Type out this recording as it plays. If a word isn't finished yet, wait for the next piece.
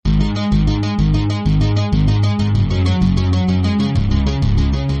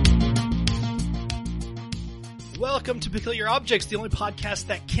welcome to Peculiar Objects, the only podcast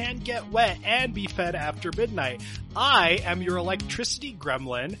that can get wet and be fed after midnight. I am your electricity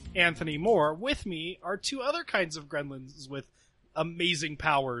gremlin, Anthony Moore. With me are two other kinds of gremlins with amazing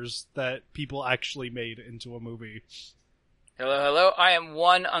powers that people actually made into a movie. Hello. I am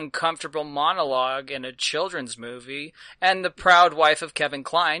one uncomfortable monologue in a children's movie, and the proud wife of Kevin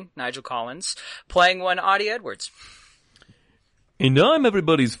Kline, Nigel Collins, playing one Audie Edwards. And I'm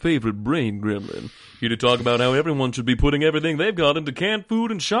everybody's favorite brain gremlin, here to talk about how everyone should be putting everything they've got into canned food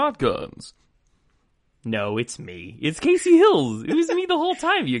and shotguns. No, it's me. It's Casey Hills. It was me the whole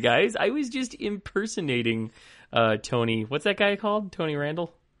time, you guys. I was just impersonating Tony. What's that guy called? Tony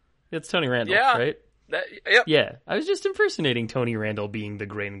Randall? It's Tony Randall, right? Yep. Yeah, I was just impersonating Tony Randall being the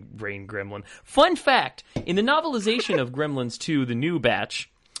brain gremlin. Fun fact, in the novelization of Gremlins 2, the new batch,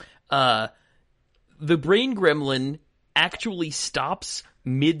 the brain gremlin actually stops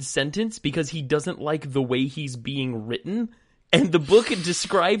mid-sentence because he doesn't like the way he's being written. And the book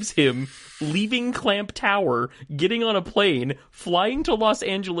describes him leaving Clamp Tower, getting on a plane, flying to Los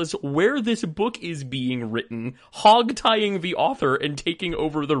Angeles where this book is being written, hog-tying the author, and taking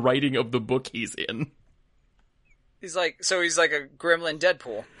over the writing of the book he's in. He's like a gremlin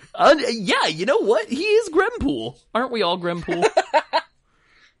Deadpool. Yeah, you know what? He is Grempool. Aren't we all Grempool?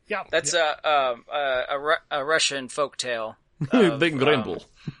 Yeah, That's a Russian folktale. Big Grempool.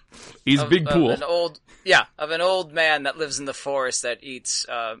 He's big pool. Of an old man that lives in the forest that eats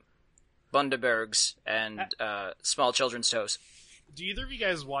Bundabergs and small children's toes. Do either of you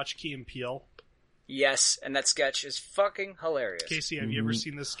guys watch Key and Peele? Yes, and that sketch is fucking hilarious. Casey, have you ever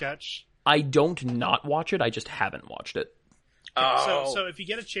seen this sketch? I don't not watch it, I just haven't watched it. Okay, so if you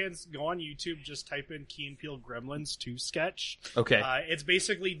get a chance, go on YouTube, just type in Key and Peele Gremlins 2 sketch. Okay. It's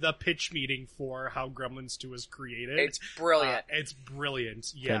basically the pitch meeting for how Gremlins 2 was created. It's brilliant. It's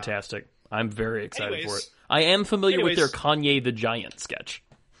brilliant, yeah. Fantastic. I'm very excited for it. I am familiar with their Kanye the Giant sketch.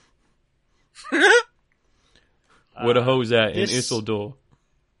 What a hose at in Isildur.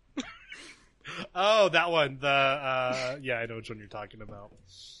 Oh, that one. Yeah, I know which one you're talking about.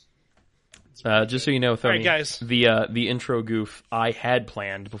 Just so you know, Tony, right, guys. the intro goof I had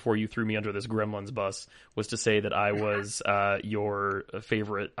planned before you threw me under this Gremlins bus was to say that I was your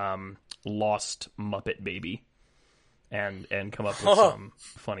favorite lost Muppet baby, and come up with some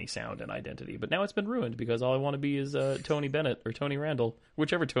funny sound and identity. But now it's been ruined because all I want to be is Tony Bennett or Tony Randall,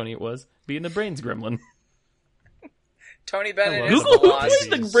 whichever Tony it was, being the brains gremlin. Tony Bennett is Google the who lost. plays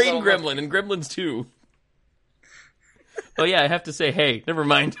the brain gremlin in Gremlins 2. Oh yeah, I have to say, hey, never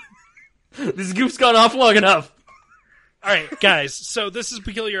mind. This goof's gone off long enough. All right, guys. So this is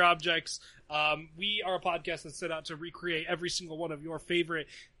Peculiar Objects. We are a podcast that set out to recreate every single one of your favorite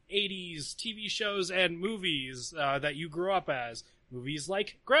 80s TV shows and movies that you grew up as. Movies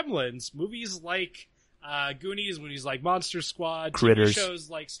like Gremlins, movies like Goonies, movies like Monster Squad, Critters. TV shows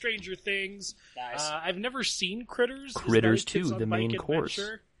like Stranger Things. Nice. I've never seen Critters. Critters Is that a 2, Kids on the main Bike course.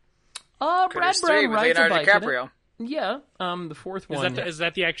 adventure? Brad Critters 3 Brown with rides a Leonardo bike in it. DiCaprio. Yeah, the fourth one. Is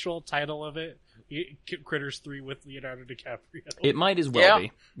that the actual title of it? Critters 3 with Leonardo DiCaprio. It might as well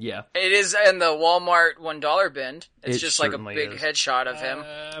be. Yeah. It is in the Walmart $1 bin. It's It just like a certainly big is. headshot of him.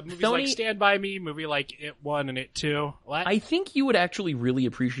 Movies Tony- like Stand By Me, movie like It 1 and It 2. What? I think you would actually really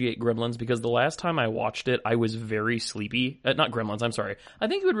appreciate Gremlins because the last time I watched it, I was very sleepy. Not Gremlins, I'm sorry. I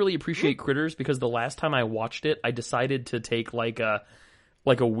think you would really appreciate Critters because the last time I watched it, I decided to take like a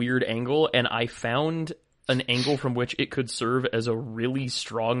weird angle, and I found an angle from which it could serve as a really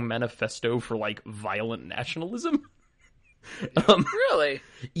strong manifesto for like violent nationalism. Really?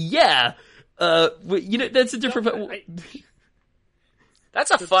 Yeah. That's a different...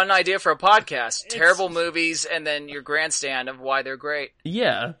 That's a fun idea for a podcast. Terrible movies and then your grandstand of why they're great.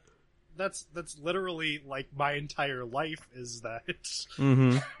 Yeah. That's literally like my entire life is that.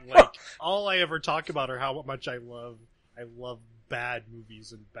 Mm-hmm. Like all I ever talk about are how much I love bad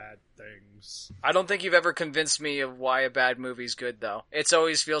movies and bad things. I don't think you've ever convinced me of why a bad movie's good, though. It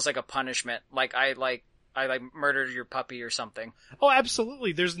always feels like a punishment. Like I murdered your puppy or something. Oh,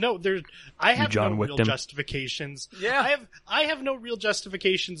 absolutely. I have John no Wick real them. justifications. Yeah. I have no real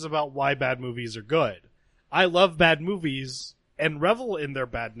justifications about why bad movies are good. I love bad movies and revel in their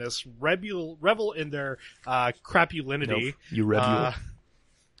badness, revel in their crapulinity. Nope. You rebule.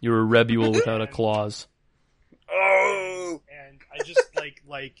 You're a rebule without a clause. Oh! And I just like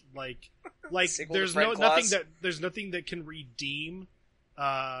Sequel there's to Frank Claus? nothing that can redeem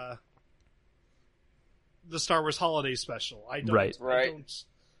the Star Wars Holiday Special. I don't Right.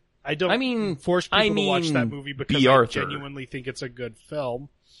 I don't force people to watch that movie because B. I Arthur. genuinely think it's a good film.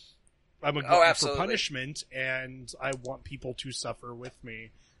 I'm a glutton for absolutely. punishment, and I want people to suffer with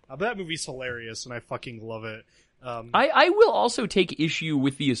me. But that movie's hilarious, and I fucking love it. I will also take issue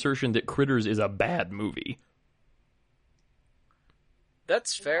with the assertion that Critters is a bad movie.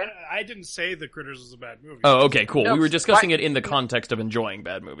 That's fair. I didn't say The Critters was a bad movie. Oh, okay, cool. No, we were discussing it in the context of enjoying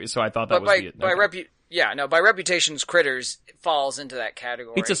bad movies, so I thought that But was by reputation's Critters falls into that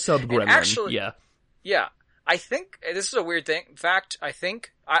category. It's a sub-gremlin. Actually, yeah. I think this is a weird thing. In fact, I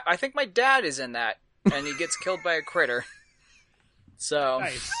think my dad is in that, and he gets killed by a critter. So,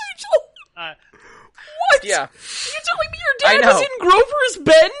 Nice. What? yeah. You're telling me your dad was in Grover's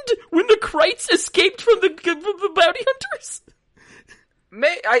Bend when the Krites escaped from the bounty hunters?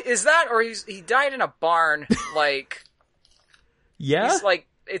 Is that, or he died in a barn? Like, Yeah. he's like,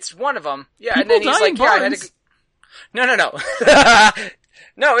 it's one of them. Yeah, People and then he's die like, in yeah, I had barns. to. No.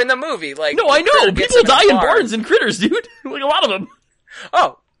 No, in the movie, like, No, I know. Critter gets People him die a in barn. barns and Critters, dude. Like a lot of them.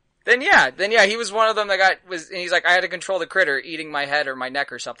 Oh, then yeah, he was one of them that and he's like, I had to control the critter eating my head or my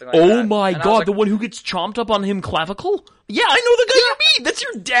neck or something like that. Oh my And I was god, like, the one who gets chomped up on him clavicle? Yeah, I know the guy you mean. That's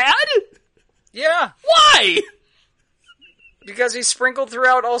your dad? yeah, Why? because he's sprinkled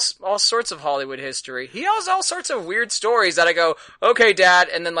throughout all sorts of Hollywood history. He has all sorts of weird stories that I go, okay, Dad,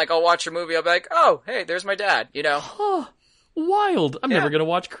 and then like I'll watch a movie, I'll be like, oh, hey, there's my dad. You know, Huh. Wild. I'm Yeah. never gonna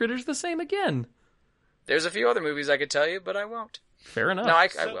watch Critters the same again. there's a few other movies I could tell you, but I won't. Fair enough. No, I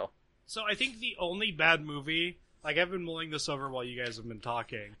So- will. So I think the only bad movie, like I've been mulling this over while you guys have been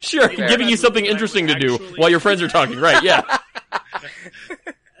talking. Sure, The only giving you bad something movie that I interesting to would do actually- while your friends are talking. Right, yeah.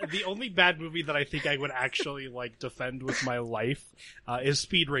 The only bad movie that I think I would actually like defend with my life is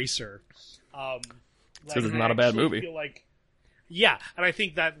Speed Racer. Like, it's I not a bad actually movie. Feel like, yeah, and I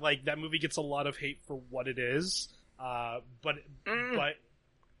think that like that movie gets a lot of hate for what it is, but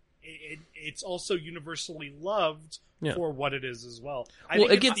it's also universally loved Yeah. for what it is as well. I Well,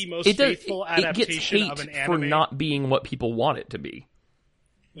 think it it's gets the most it does faithful it gets adaptation hate of an for anime. not being what people want it to be.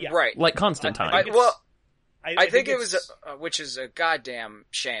 Yeah. Right. Like Constantine. I think I think it was, it's- which is a goddamn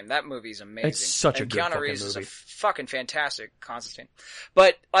shame. That movie's amazing. It's such a and good Keanu fucking Reeves is a movie. fucking fantastic Constantine.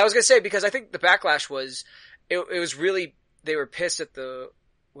 But I was gonna say, because I think the backlash was, it was really, they were pissed at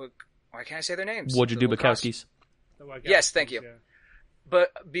why can't I say their names? What'd you The do, Wachowskis. Bukowskis? Yes, thank you. Yeah.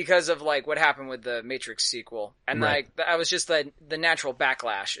 But because of like what happened with the Matrix sequel, and Right. like that was just the natural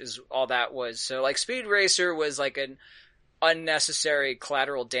backlash is all that was. So like Speed Racer was like an unnecessary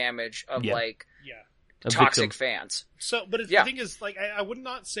collateral damage of Yeah. like Yeah. A toxic victim. fans. So, but Yeah. the thing is, like, I would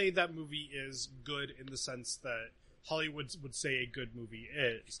not say that movie is good in the sense that Hollywood would say a good movie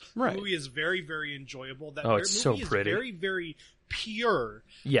is. Right. The movie is very, very enjoyable. That Oh, it's so movie pretty. is very, very pure,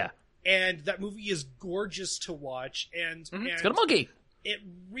 Yeah. and that movie is gorgeous to watch. And, and It's got a monkey. it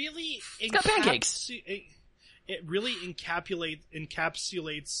really got pancakes. It really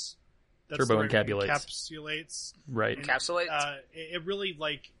encapsulates. That's Turbo the right word, encapsulates. encapsulates. Right. Encapsulate. It really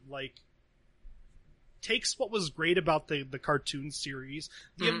like takes what was great about the cartoon series,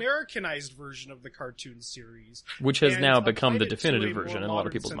 the Mhm. Americanized version of the cartoon series, Which has and now become the applied it to definitive a more version in a lot of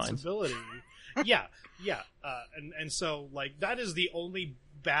modern people's minds. sensibility. yeah, and so like that is the only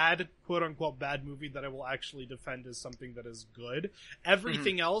bad, quote unquote, bad movie that I will actually defend as something that is good.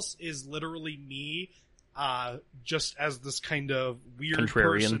 Everything else is literally me, just as this kind of weird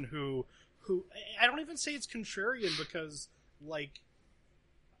Contrarian. person who I don't even say it's contrarian because like.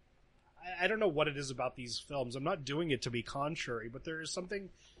 I don't know what it is about these films. I'm not doing it to be contrary, but there is something.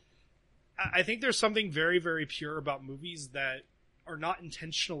 I think there's something very, very pure about movies that are not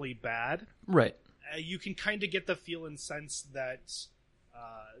intentionally bad. Right. You can kind of get the feel and sense that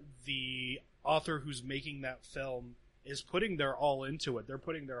the author who's making that film is putting their all into it. They're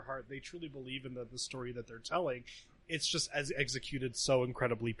putting their heart. They truly believe in the story that they're telling. It's just as executed so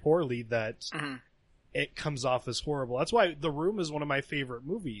incredibly poorly that it comes off as horrible. That's why The Room is one of my favorite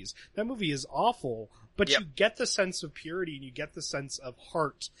movies. That movie is awful, but Yep. you get the sense of purity and you get the sense of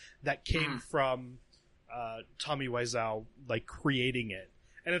heart that came from Tommy Wiseau, like, creating it.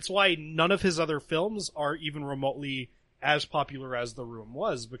 And it's why none of his other films are even remotely as popular as The Room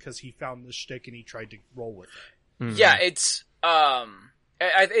was, because he found the shtick and he tried to roll with it. Mhm. Yeah, it's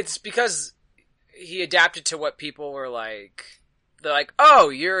because he adapted to what people were like. They're like,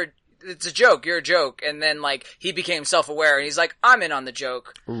 oh, it's a joke, you're a joke. And then like he became self-aware and he's like, I'm in on the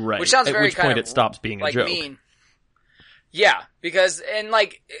joke. Right. Which sounds At very which kind point of it stops being a like joke. mean. Yeah, because, and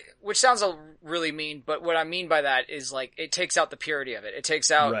like, which sounds really mean, but what I mean by that is like, it takes out the purity of it. It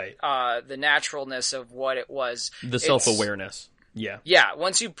takes out, Right. The naturalness of what it was. The self-awareness. Yeah. Yeah,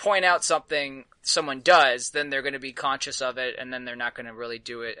 once you point out something someone does, then they're going to be conscious of it, and then they're not going to really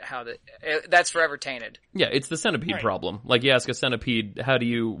do it that's forever tainted. Yeah, it's the centipede Right. problem. Like, you ask a centipede, how do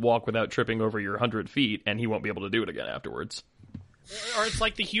you walk without tripping over your 100 feet, and he won't be able to do it again afterwards. Or it's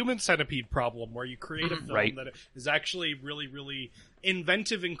like the Human Centipede problem, where you create a film Right. that is actually really, really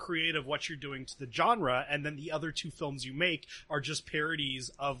inventive and creative what you're doing to the genre, and then the other two films you make are just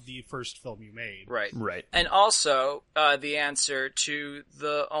parodies of the first film you made. Right. Right. And also, the answer to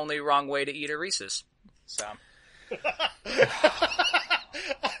the only wrong way to eat a Reese's. So.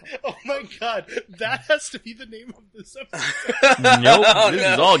 Oh my god, that has to be the name of this episode. Nope,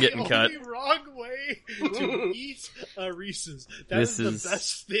 this is all getting The cut. only wrong way to eat a Reese's. That This is the is-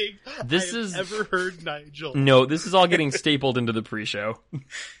 best thing this I have is- ever heard, Nigel. No, this is all getting stapled into the pre-show.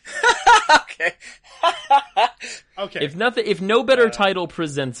 Okay. Okay. If no better title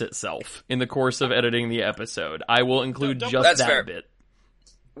presents itself in the course of editing the episode, I will include Don't- just That's that fair. bit.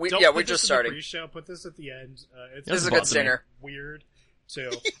 Don't We're put just this in the starting. pre-show, put this at the end. It's This is a That's good stinger. weird,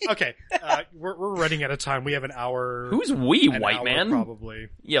 too. Okay, we're running out of time. We have an hour. Who's we, an white hour, man? Probably.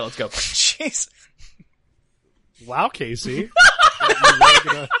 Yeah, let's go. Jeez. Wow, Casey.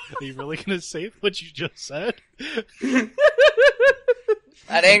 Are you really gonna say what you just said?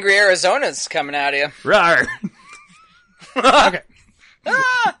 That angry Arizona's coming out of you. Rawr. Okay.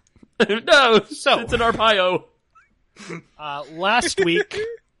 No, So- it's an arpaio. Last week,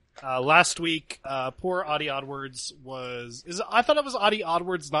 poor Audie Oddwards I thought it was Audie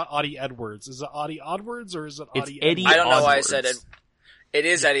Oddwards, not Audie Edwards. Is it Audie Oddwards or is it It's Audie Eddie I don't know why I Oddwards. said it. It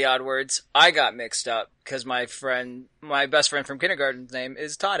is Eddie Oddwards. I got mixed up because my best friend from kindergarten's name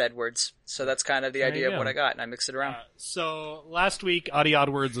is Todd Edwards. So that's kind of the There idea you of what go. I got, and I mixed it around. So last week, Audie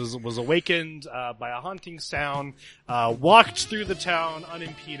Oddwards was awakened by a haunting sound, walked through the town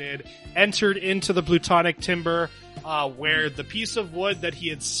unimpeded, entered into the plutonic timber, where the piece of wood that he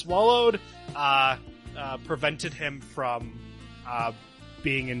had swallowed prevented him from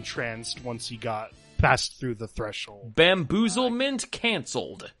being entranced once he passed through the threshold. Bamboozlement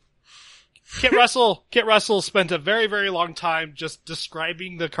canceled. Kit Russell spent a very, very long time just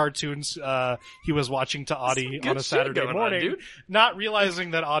describing the cartoons he was watching to Audie Good on a shit Saturday going on, morning, dude. not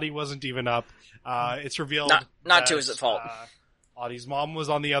realizing that Audie wasn't even up. It's revealed Not to that, his fault. Audie's mom was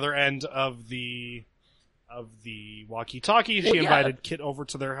on the other end of the walkie-talkie. Well, She yeah. invited Kit over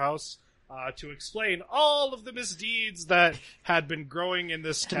to their house to explain all of the misdeeds that had been growing in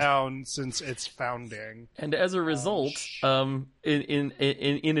this town since its founding. And as a result,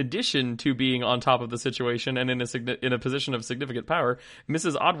 in addition to being on top of the situation and in a position of significant power,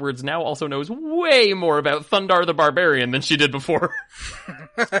 Mrs. Oddwards now also knows way more about Thundar the Barbarian than she did before.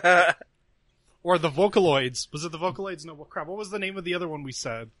 Or the Vocaloids. Was it the Vocaloids? No, crap. What was the name of the other one we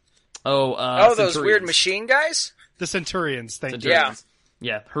said? Oh, those Centurions. weird machine guys? The Centurions. Thank you. Centurions.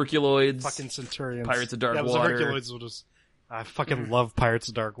 Yeah, Herculoids. Fucking Centurions. Pirates of Dark yeah, it was Water. The Herculoids would just... I fucking love Pirates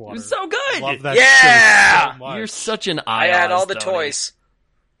of Dark Water. It was so I good! love that Yeah! show so much. You're such an I had all the Tony. toys.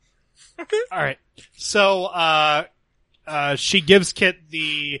 Alright. So, she gives Kit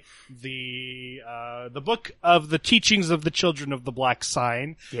the book of the teachings of the children of the Black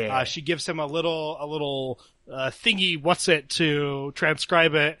Sign. Yeah. She gives him a little thingy, what's it, to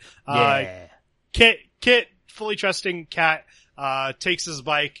transcribe it. Yeah. Kit, fully trusting Cat, takes his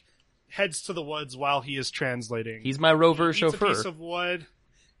bike, heads to the woods while he is translating. He's my rover Eats chauffeur. a piece of wood.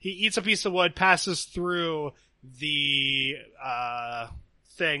 He eats a piece of wood, passes through the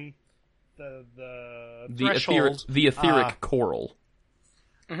thing, the threshold, the etheric coral.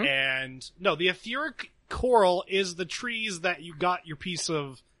 and no, the etheric coral is the trees that you got your piece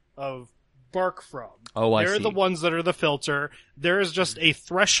of bark from. Oh, I They're see. the ones that are the filter. There is just a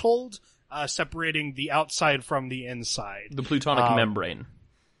threshold separating the outside from the inside. The plutonic membrane.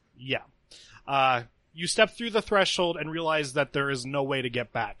 Yeah. You step through the threshold and realize that there is no way to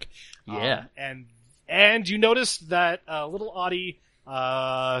get back. Yeah. And you notice that little Audie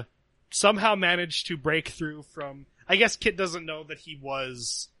somehow managed to break through from... I guess Kit doesn't know that he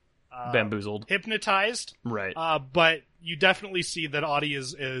was Bamboozled. hypnotized, Right. but you definitely see that Audie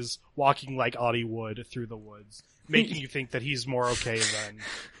is walking like Audie would through the woods, making you think that he's more okay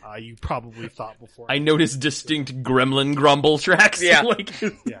than you probably thought before. I noticed distinct gremlin grumble tracks. Yeah. like,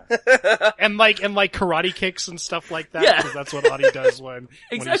 Yeah, and like karate kicks and stuff like that. Yeah. Because that's what Audie does when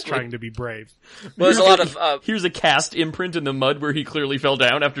he's Exactly. trying to be brave. Well, there's a lot of, here's a cast imprint in the mud where he clearly fell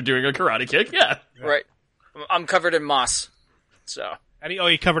down after doing a karate kick. Yeah. right. I'm covered in moss. So. And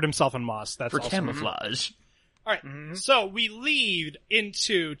he covered himself in moss. That's For also camouflage. All right. So we lead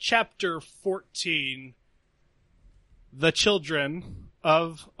into chapter 14, The Children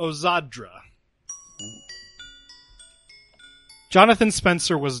of Ozadra. Jonathan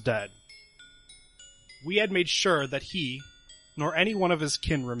Spencer was dead. We had made sure that he, nor any one of his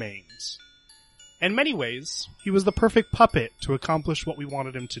kin, remains. In many ways, he was the perfect puppet to accomplish what we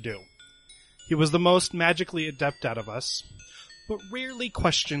wanted him to do. He was the most magically adept out of us, but rarely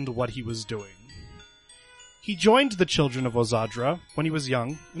questioned what he was doing. He joined the children of Ozadra when he was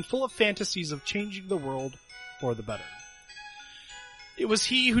young and full of fantasies of changing the world for the better. It was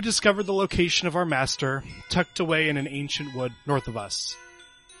he who discovered the location of our master, tucked away in an ancient wood north of us.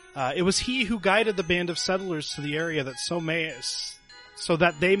 It was he who guided the band of settlers to the area so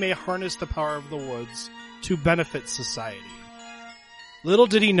that they may harness the power of the woods to benefit society. Little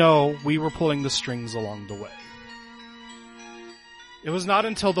did he know we were pulling the strings along the way. It was not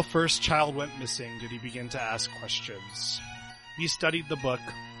until the first child went missing did he begin to ask questions. He studied the book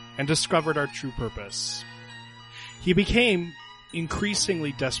and discovered our true purpose. He became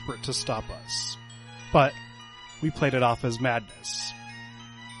increasingly desperate to stop us, but we played it off as madness.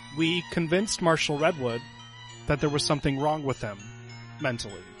 We convinced Marshall Redwood that there was something wrong with him,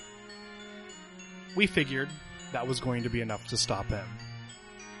 mentally. We figured that was going to be enough to stop him.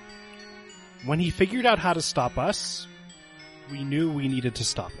 When he figured out how to stop us, we knew we needed to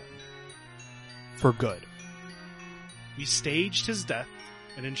stop him. For good. We staged his death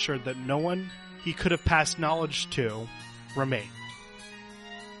and ensured that no one he could have passed knowledge to remained.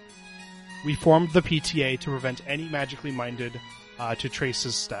 We formed the PTA to prevent any magically minded to trace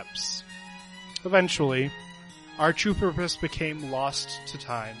his steps. Eventually, our true purpose became lost to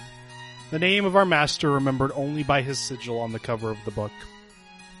time. The name of our master remembered only by his sigil on the cover of the book.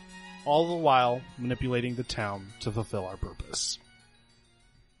 All the while manipulating the town to fulfill our purpose.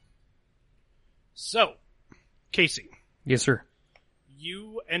 So, Casey. Yes, sir.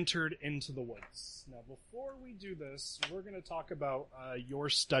 You entered into the woods. Now, before we do this, we're going to talk about your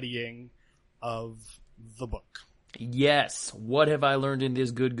studying of the book. Yes. What have I learned in this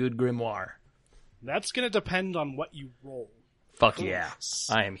good grimoire? That's going to depend on what you roll. Fuck yeah.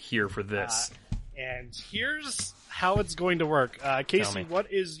 I am here for this. And here's how it's going to work. Casey,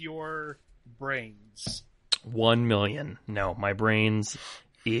 what is your brains? 1 million. No, my brains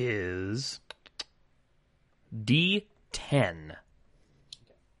is D10.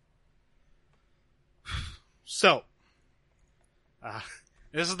 So,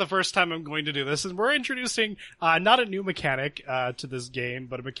 this is the first time I'm going to do this, and we're introducing not a new mechanic to this game,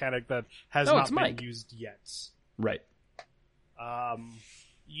 but a mechanic that has not been used yet. Right.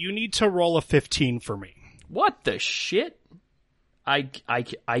 You need to roll a 15 for me. What the shit? I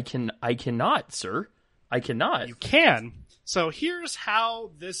cannot, sir. I cannot. You can. So here's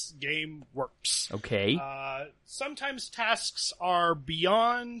how this game works. Okay. Sometimes tasks are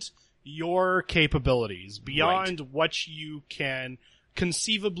beyond your capabilities, beyond what you can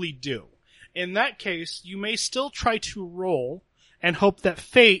conceivably do. In that case, you may still try to roll and hope that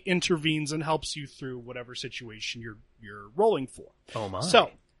fate intervenes and helps you through whatever situation you're rolling for. Oh my.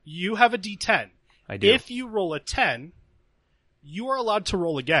 So, you have a D10. I do. If you roll a 10, you are allowed to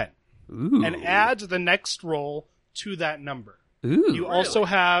roll again. Ooh. And add the next roll to that number. Ooh. You also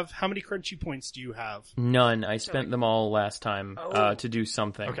have, how many crunchy points do you have? None. I spent them all last time to do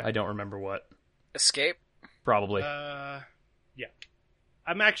something. Okay. I don't remember what. Escape? Probably. Yeah.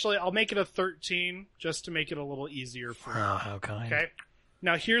 I'll make it a 13 just to make it a little easier for you. Oh, how kind. Okay?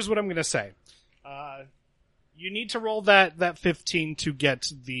 Now, here's what I'm going to say. You need to roll that 15 to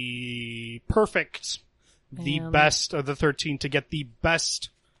get the perfect, the best of the 13 to get the best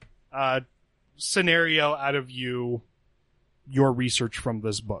scenario out of your research from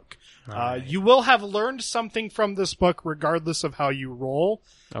this book. Right. You will have learned something from this book regardless of how you roll.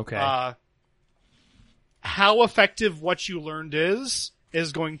 Okay. How effective what you learned is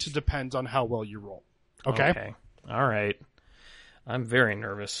going to depend on how well you roll. Okay? All right. I'm very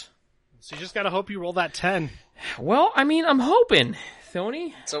nervous. So you just gotta hope you roll that 10. Well, I mean, I'm hoping,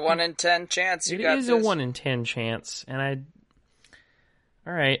 Tony. It's a 1 in 10 chance. It is a 1 in 10 chance, and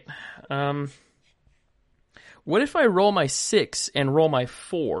all right. What if I roll my 6 and roll my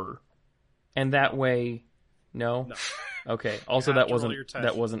 4, and that way, no? Okay. Also, that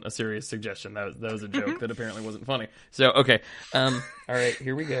wasn't a serious suggestion. That was a joke that apparently wasn't funny. So, okay. All right.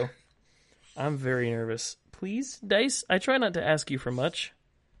 Here we go. I'm very nervous. Please, dice. I try not to ask you for much.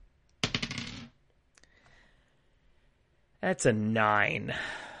 That's a 9.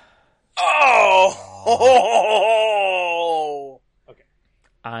 Oh! Okay.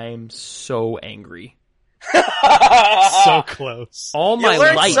 I'm so angry. So close. All my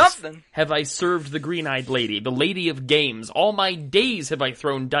life something. have I served the green-eyed lady, the lady of games. All my days have I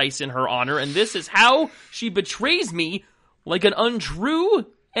thrown dice in her honor, and this is how she betrays me like an untrue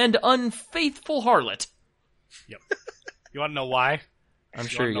and unfaithful harlot. Yep. You want to know why? I'm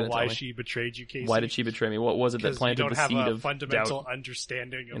sure you're going to tell why me. she betrayed you, Casey. Why did she betray me? What was it that planted the seed you don't have a of fundamental doubt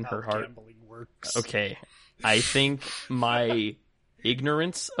understanding of in how her heart? gambling works. Okay. I think my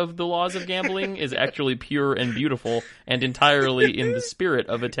ignorance of the laws of gambling is actually pure and beautiful and entirely in the spirit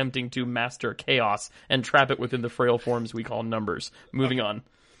of attempting to master chaos and trap it within the frail forms we call numbers. Moving on.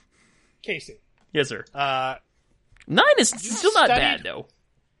 Casey. Yes, sir. 9 is still not bad, though.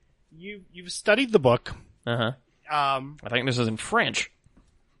 You've studied the book. Uh-huh. I think this is in French.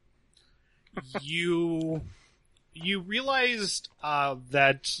 You realized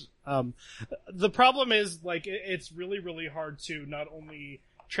that the problem is, like, it's really, really hard to not only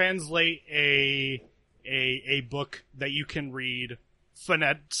translate a book that you can read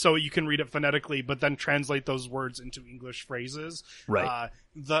so you can read it phonetically, but then translate those words into English phrases. Right.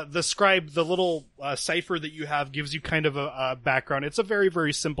 The scribe, the little cipher that you have gives you kind of a background. It's a very,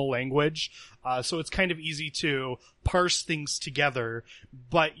 very simple language, so it's kind of easy to parse things together.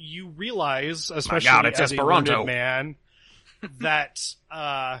 But you realize, especially it's as Esperanto. a learned man, that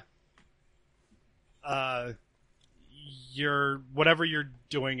whatever you're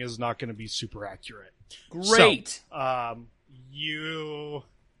doing is not going to be super accurate. Great. So,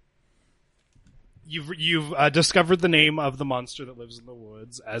 you've discovered the name of the monster that lives in the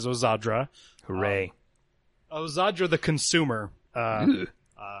woods as Ozadra. Hooray. Ozadra the consumer.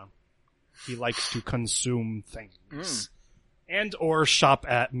 He likes to consume things. And or shop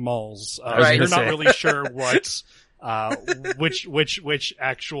at malls. Right. You're not really sure what which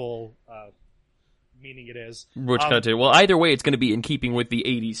actual meaning it is. Which kind of well, either way, it's going to be in keeping with the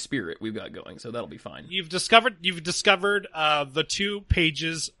 80s spirit we've got going, so that'll be fine. You've discovered the 2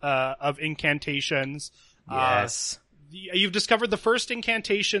 pages of incantations. Yes. You've discovered the first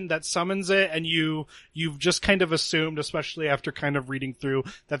incantation that summons it, and you've just kind of assumed, especially after kind of reading through,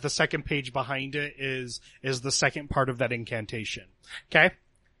 that the second page behind it is the second part of that incantation. Okay?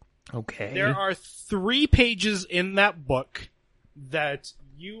 Okay. There are 3 pages in that book that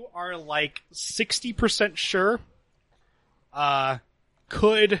you are like 60% sure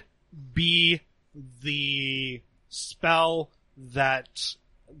could be the spell that,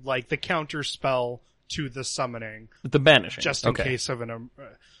 like, the counter spell to the summoning. The banishing. Just in case of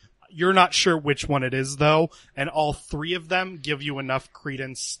you're not sure which one it is, though, and all 3 of them give you enough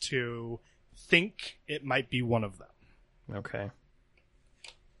credence to think it might be one of them. Okay.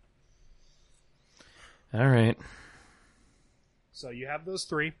 All right. So you have those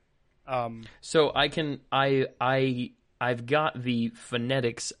 3. So I've got the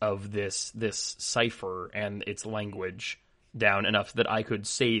phonetics of this cipher and its language down enough that I could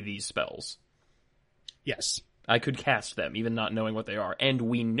say these spells. Yes. I could cast them, even not knowing what they are. And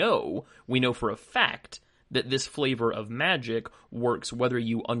we know for a fact that this flavor of magic works whether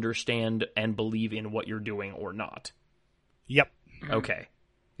you understand and believe in what you're doing or not. Yep. Okay.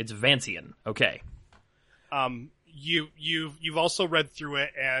 It's Vancian. Okay. You've also read through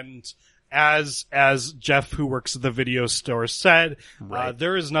it, and as Jeff, who works at the video store, said, Right.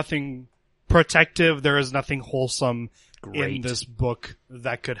 There is nothing protective, there is nothing wholesome in Great. this book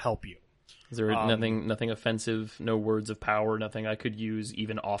that could help you. Is there nothing offensive, no words of power, nothing I could use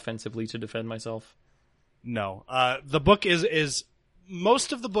even offensively to defend myself? No. The book is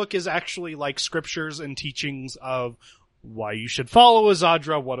most of the book is actually like scriptures and teachings of why you should follow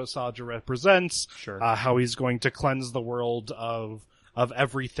Ozadra, what Ozadra represents, Sure. how he's going to cleanse the world of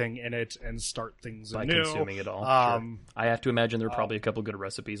everything in it and start things By anew. consuming it all. Sure. I have to imagine there are probably a couple good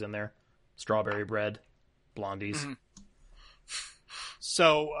recipes in there. Strawberry bread, blondies. Mm-hmm.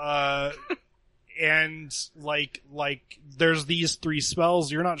 So, and like there's these 3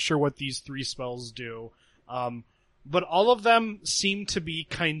 spells. You're not sure what these 3 spells do. But all of them seem to be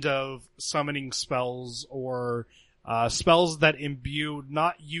kind of summoning spells or spells that imbue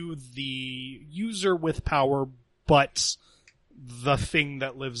not you, the user, with power, but the thing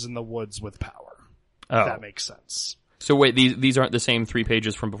that lives in the woods with power. Oh. If that makes sense. So wait, these aren't the same 3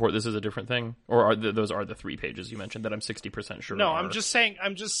 pages from before? This is a different thing? Or are those are the 3 pages you mentioned that I'm 60% sure No, are? I'm just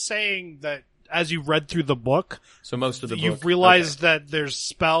saying that as you read through the book, So most of the book... you've realized that there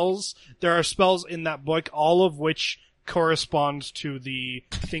are spells in that book, all of which correspond to the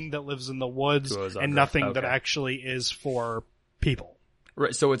thing that lives in the woods, To Ozadra. and nothing that Okay. actually is for people.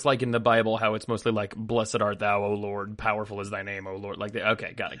 Right, so it's like in the Bible how it's mostly like, blessed art thou, O Lord, powerful is thy name, O Lord. Like,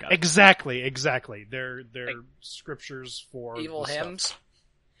 okay, got it. Exactly. They're scriptures for Evil the stuff. hymns.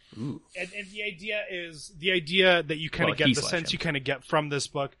 Ooh. And the idea that you kind Well, of get, he the slash sense him. you kind of get from this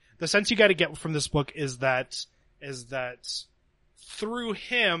book, the sense you got to get from this book is that through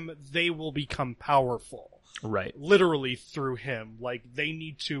him they will become powerful. Right. Literally through him. Like, they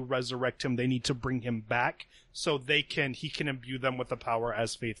need to resurrect him, they need to bring him back so he can imbue them with the power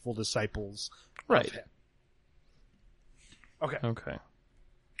as faithful disciples Right. of him. Okay. Okay.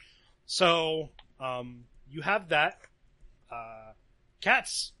 So, you have that.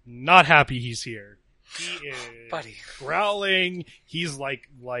 Cat's not happy he's here. He is Buddy. growling. He's like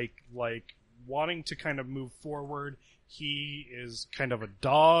wanting to kind of move forward. He is kind of a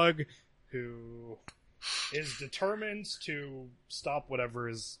dog who is determined to stop whatever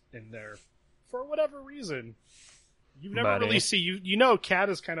is in there for whatever reason. You've never Buddy. really seen you know Cat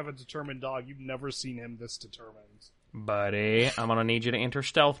is kind of a determined dog. You've never seen him this determined. Buddy, I'm gonna need you to enter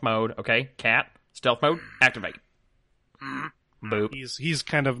stealth mode, okay? Cat, stealth mode, activate. Boop. He's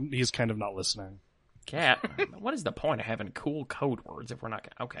kind of not listening. Cat, what is the point of having cool code words if we're not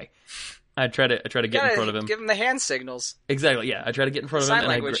gonna... Okay. I try to get in front of him. Give him the hand signals. Exactly, yeah. I try to get in front of him, Sign and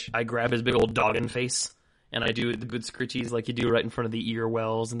language. I grab his big old doggin face, and I do the good scritchies like you do right in front of the ear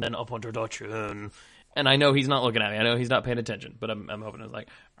wells, and then up under the chin. And I know he's not looking at me. I know he's not paying attention, but I'm hoping it's like,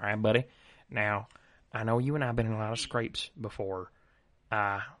 all right, buddy. Now, I know you and I have been in a lot of scrapes before.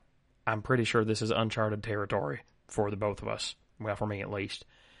 I'm pretty sure this is uncharted territory for the both of us. Well, for me at least.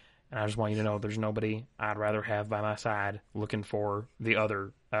 And I just want you to know there's nobody I'd rather have by my side looking for the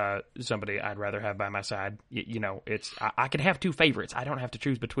other somebody I'd rather have by my side. You know, it's I can have two favorites. I don't have to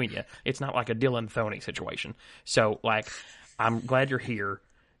choose between you. It's not like a Dylan Thoney situation. So, like, I'm glad you're here,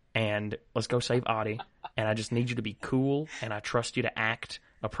 and let's go save Audie. And I just need you to be cool, and I trust you to act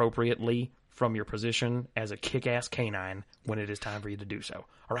appropriately from your position as a kick-ass canine when it is time for you to do so.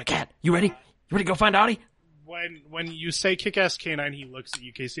 All right, Cat, you ready? You ready to go find Audie? When you say kick-ass canine, he looks at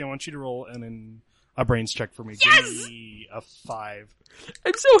you, Casey. I want you to roll a brains check for me. Yes! Give me a 5.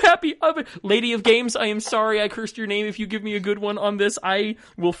 I'm so happy. Lady of Games, I am sorry I cursed your name. If you give me a good one on this, I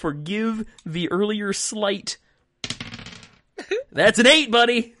will forgive the earlier slight. That's an 8,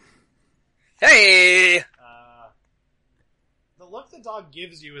 buddy. Hey! The look the dog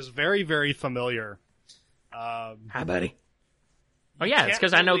gives you is very, very familiar. Hi, buddy. Oh, yeah, it's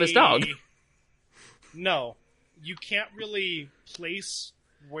because I know this dog. No, you can't really place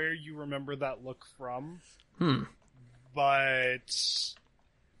where you remember that look from. But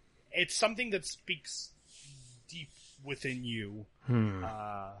it's something that speaks deep within you.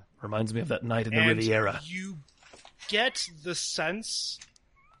 Reminds me of that night in the And Riviera. you get the sense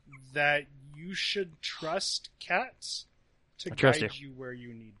that you should trust Cat to trust guide you where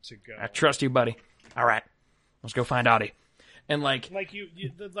you need to go. I trust you, buddy. All right, let's go find Audie. And like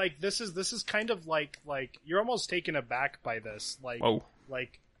This is kind of like you're almost taken aback by this. Whoa.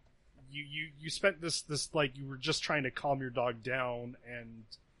 Like you spent this like you were just trying to calm your dog down, and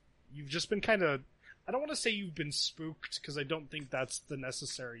you've just been kind of, I don't want to say you've been spooked, because I don't think that's the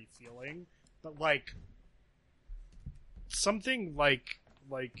necessary feeling, but like something like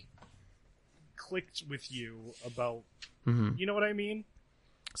clicked with you about, you know what I mean?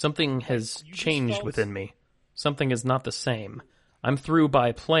 Something has you just changed felt- within me. Something is not the same. I'm through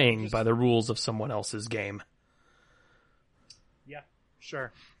by playing by the rules of someone else's game. Yeah,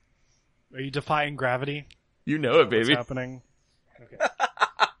 sure. Are you defying gravity? You know it, What's baby. happening? Okay.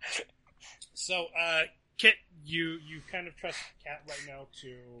 So, Kit, you kind of trust Cat right now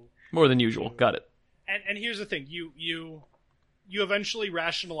to, More than usual. Got it. and here's the thing: you eventually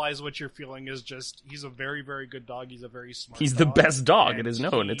rationalize what you're feeling is just he's a very, very good dog. He's a very smart. He's the dog, best dog. and It is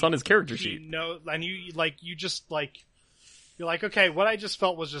known. It's on his character he sheet. and you're like, okay, what I just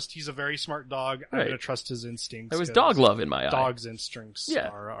felt was just he's a very smart dog. I'm Right. gonna trust his instincts. There was 'cause dog love in my eye. Dog's instincts Yeah.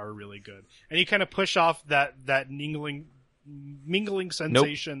 are really good, and you kind of push off that mingling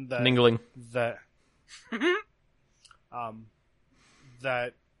sensation that Mingling. that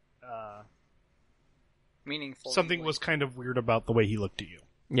that Meaningful. something was kind of weird about the way he looked at you.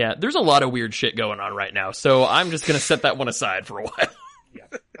 Yeah, there's a lot of weird shit going on right now, so I'm just gonna set that one aside for a while. Yeah.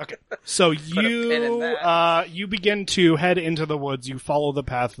 Okay. So pin in that. you begin to head into the woods. You follow the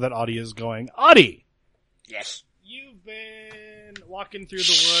path that Audie is going. Audie, Yes. you've been walking through the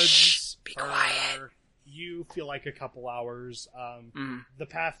woods. Be quiet. for, you feel like a couple hours. The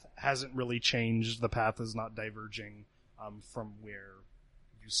path hasn't really changed. The path is not diverging from where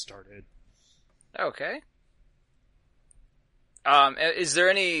you started. Okay. Is there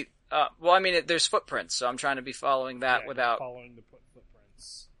any? Well, I mean, there's footprints, so I'm trying to be following that Yeah, without. following the footprints.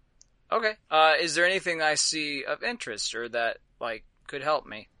 Okay. Is there anything I see of interest or that like could help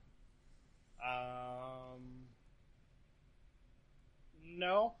me?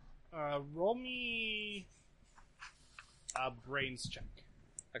 No. Roll me a brains check.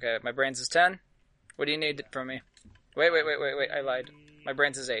 Okay, my brains is 10. What do you need from me? Wait. I lied. My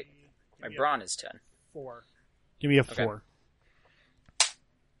brains is 8. My brawn is 10. 4. Give me a 4.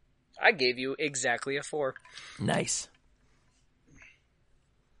 I gave you exactly a 4. Nice.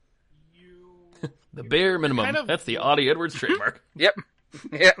 You The bare minimum. kind of- That's the Audie Edwards trademark. Yep.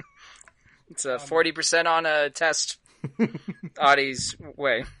 Yep. It's a 40% on a test. Audie's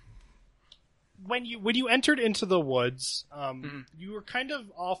way. When you entered into the woods, you were kind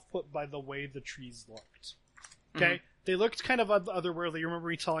of off put by the way the trees looked. Okay, they looked kind of otherworldly. You remember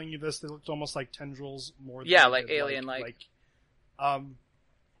me telling you this? They looked almost like tendrils, more. Yeah, than like alien-like.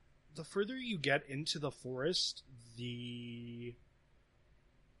 The further you get into the forest, the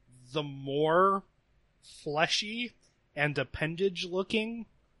more fleshy and appendage looking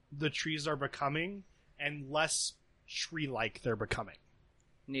the trees are becoming, and less tree-like they're becoming.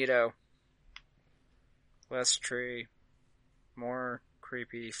 Neato. Less tree. More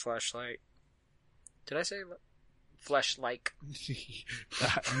creepy fleshlight. Did I say flesh-like?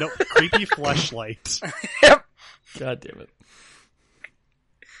 No, creepy fleshlight. Yep. God damn it.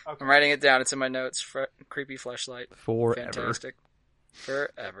 Okay. I'm writing it down. It's in my notes. Creepy fleshlight. Forever. Fantastic.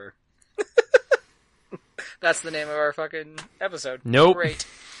 Forever. That's the name of our fucking episode. Nope. Great.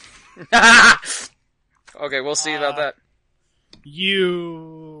 Okay, we'll see about that.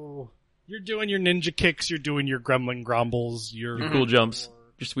 You're doing your ninja kicks. You're doing your gremlin grumbles. Your Cool jumps.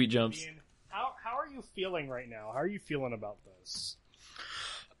 Your sweet jumps. How are you feeling right now? How are you feeling about this?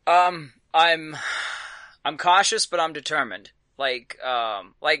 I'm cautious, but I'm determined.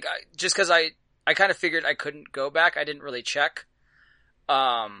 Just because I kind of figured I couldn't go back. I didn't really check.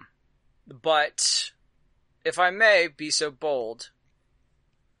 But if I may be so bold.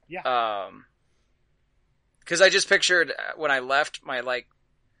 Yeah. Because I just pictured when I left I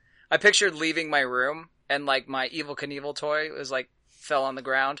pictured leaving my room and like my Evel Knievel toy was like fell on the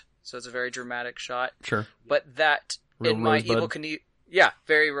ground. So it's a very dramatic shot. Sure. But that Real in my Rosebud. Evel Knievel, yeah,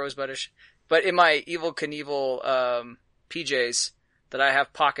 very Rosebudish. But in my Evel Knievel PJs, that I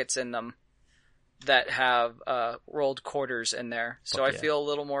have pockets in them that have rolled quarters in there, so Fuck I yeah. feel a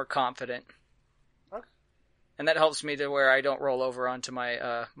little more confident. Okay. And that helps me to where I don't roll over onto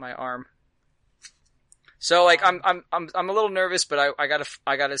my my arm. So like I'm a little nervous, but I gotta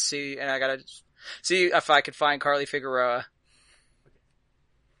see if I could find Carly Figueroa.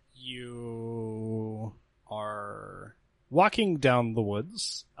 You are walking down the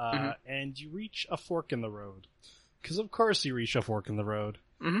woods, and you reach a fork in the road. Because of course you reach a fork in the road.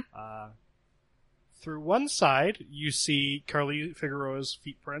 Mhm. Through one side, you see Carly Figueroa's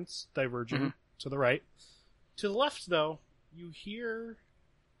feet prints diverging to the right. To the left, though, you hear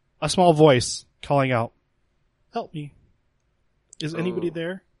a small voice calling out, "Help me. Is anybody Oh.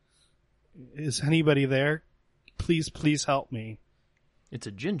 there? Is anybody there? Please, please help me." It's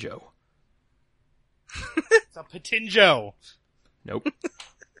a Jinjo. It's a Patinjo. Nope.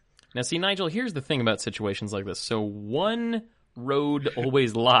 Now, see, Nigel, here's the thing about situations like this. So one road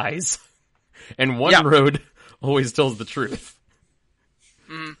always lies, and one road always tells the truth.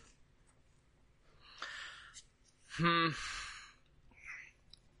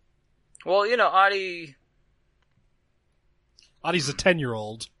 Well, you know, Audie's a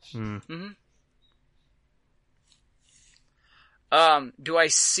 10-year-old. Do I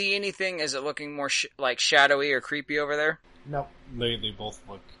see anything? Is it looking more like shadowy or creepy over there? No, they both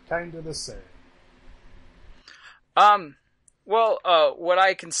look kind of the same. Well, what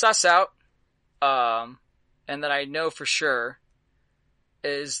I can suss out, and that I know for sure,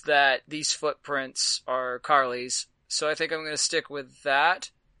 is that these footprints are Carly's. So I think I'm going to stick with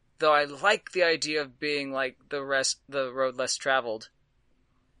that. Though I like the idea of being like the road less traveled,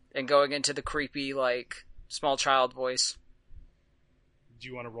 and going into the creepy, like, small child voice. Do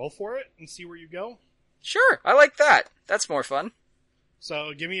you want to roll for it and see where you go? Sure, I like that. That's more fun.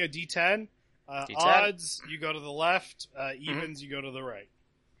 So give me a D10. D10. Odds, you go to the left. Evens, you go to the right.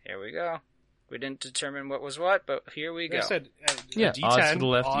 Here we go. We didn't determine what was what, but here we go. Like I said, a Yeah, D10, odds to the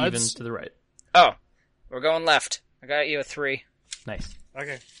left, odds- evens to the right. Oh, we're going left. I got you a 3. Nice.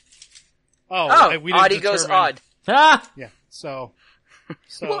 Okay. Oh, we didn't Audie goes determine- odd. Ah! Yeah. So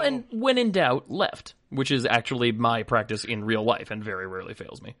Well, and when in doubt, left, which is actually my practice in real life and very rarely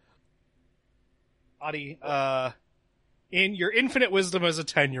fails me. Audie, in your infinite wisdom as a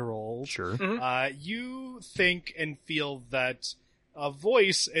 10-year-old, Sure. you think and feel that a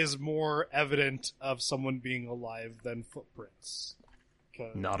voice is more evident of someone being alive than footprints.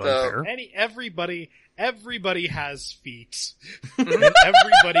 'Cause Not So- unfair. everybody has feet, and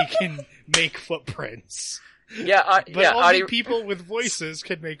everybody can make footprints. Yeah, But yeah, only Audie. people with voices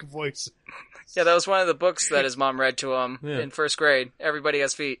can make voices. Yeah, that was one of the books that his mom read to him Yeah. in first grade. Everybody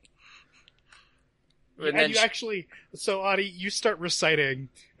has feet. And And then you she- actually, so Audie, you start reciting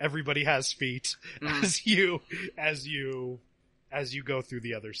 "Everybody Has Feet" as you go through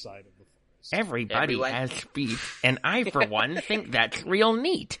the other side of the forest. Everybody Everyone. has feet, and I, for one, think that's real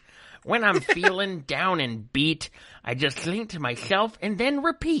neat. When I'm feeling down and beat, I just think to myself and then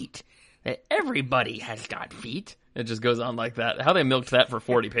repeat that everybody has got feet, It just goes on like that. How they milked that for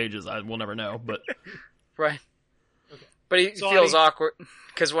 40 pages, we'll never know. But Right. Okay. But he So feels awkward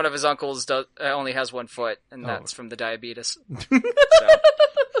because one of his uncles only has 1 foot, and Oh. that's from the diabetes.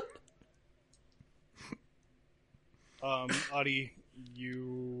 So, Audie,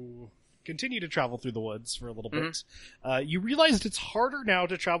 you continue to travel through the woods for a little bit. You realized it's harder now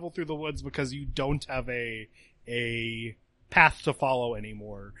to travel through the woods because you don't have a path to follow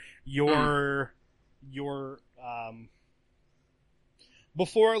anymore.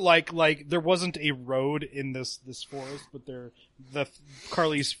 Before, like there wasn't a road in this forest, but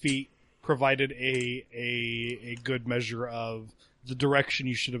Carly's feet provided a good measure of the direction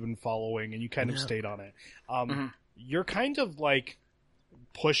you should have been following, and you kind of stayed on it. You're kind of like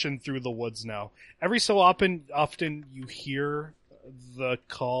pushing through the woods now. Every so often you hear the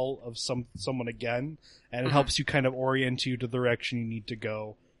call of someone again, and it helps you kind of orient you to the direction you need to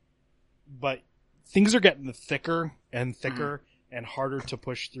go. But things are getting thicker and thicker and harder to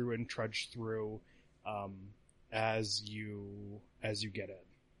push through and trudge through as you get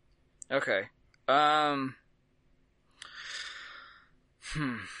in. okay.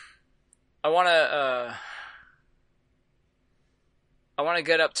 I want to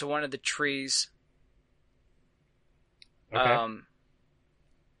get up to one of the trees. Okay.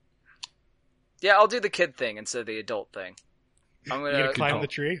 Yeah, I'll do the kid thing instead of the adult thing. You're gonna climb the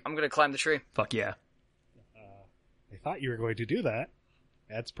tree? I'm gonna climb the tree. fuck yeah. I thought you were going to do that.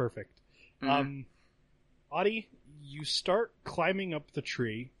 That's perfect. Mhm. Audie, you start climbing up the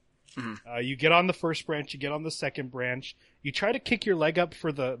tree. Mhm. You get on the first branch, you get on the second branch. You try to kick your leg up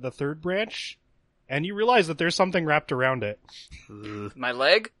for the third branch, and you realize that there's something wrapped around it. My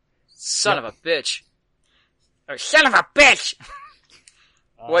leg? Son of a bitch. Oh, son of a bitch!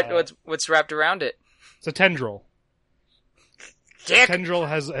 What's wrapped around it? It's a tendril. Dick! Tendril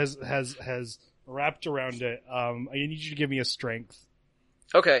has wrapped around it. I need you to give me a strength.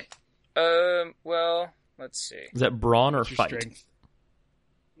 Okay. Well, let's see. Is that brawn or What's your fight? strength?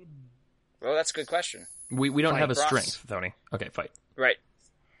 Well, that's a good question. We don't Fight. have a Brass. strength, Tony. Okay, fight. Right.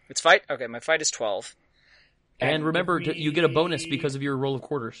 It's fight? Okay, my fight is 12. And remember, give you get a bonus me- because of your roll of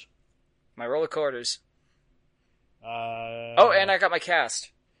quarters. My roll of quarters. Oh, Oh, and I got my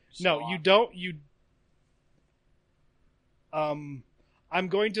cast. No, you don't. I'm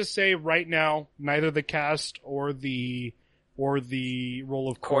going to say right now, neither the cast or the roll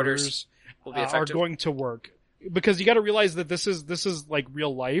of quarters Will be are effective. going to work, because you got to realize that this is like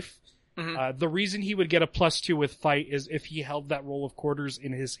real life. Mhm. The reason he would get a +2 with fight is if he held that roll of quarters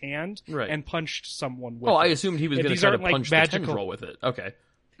in his hand Right. and punched someone with Oh, I it. assumed he was If going to these try to aren't, like, punch magical- the tendril with it. Okay.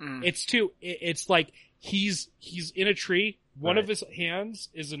 Mm. It's like he's in a tree. One of Right. his hands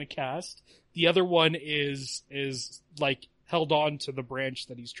is in a cast. The other one is like held on to the branch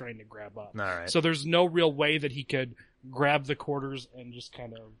that he's trying to grab up. All right. So there's no real way that he could grab the quarters and just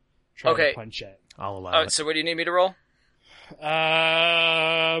kind of try Okay. to punch it. I'll allow it. So what do you need me to roll?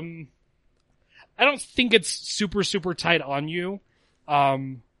 I don't think it's super tight on you. So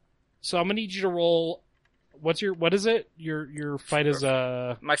I'm gonna need you to roll. What is it? Your fight is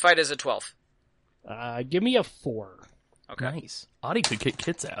My fight is a 12. give me a 4. Okay. Nice. Audie could kick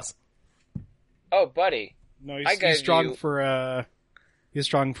Kit's ass. Oh, buddy. No, I gave he's strong you- for a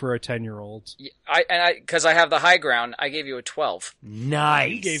 10-year-old. Because I have the high ground, I gave you a 12.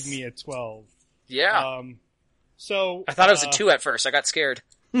 Nice. You gave me a 12. Yeah. So I thought it was a 2 at first. I got scared.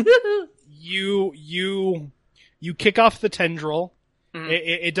 You kick off the tendril. Mhm.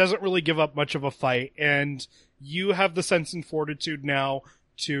 It doesn't really give up much of a fight, and you have the sense and fortitude now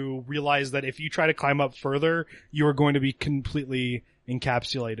to realize that if you try to climb up further, you are going to be completely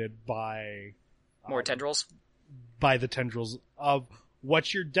encapsulated by More tendrils. the tendrils of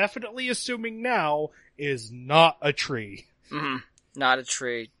what you're definitely assuming now is not a tree. Hmm. Not a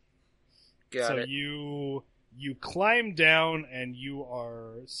tree. Got So it. you climb down and you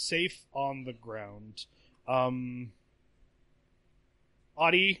are safe on the ground.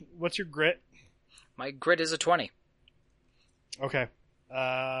 Audie, what's your grit? My grit is a 20. Okay.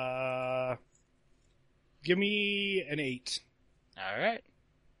 Give me an 8. Alright.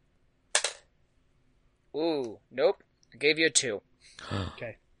 Ooh, nope. I gave you a 2.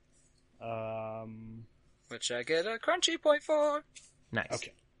 Okay. Which I get a crunchy point for. Nice.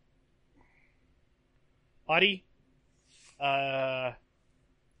 Okay. Audie,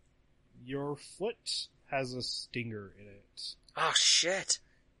 your foot has a stinger in it. Oh, shit.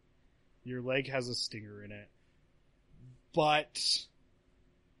 Your leg has a stinger in it. But,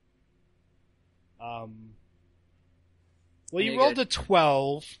 well, you You rolled good. a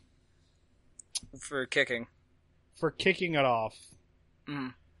 12 For kicking. for kicking it off.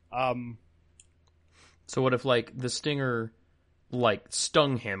 Mhm. So what if, like, the stinger, like,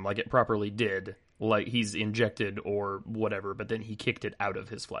 stung him like it properly did, like he's injected or whatever, but then he kicked it out of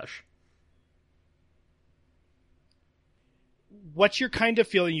his flesh? What you're kind of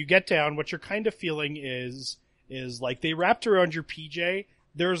feeling, you get down, what you're kind of feeling is like they wrapped around your PJ.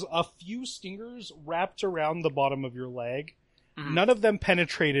 There's a few stingers wrapped around the bottom of your leg. Mm-hmm. None of them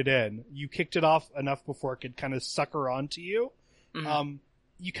penetrated in. You kicked it off enough before it could kind of sucker onto you. Mm-hmm.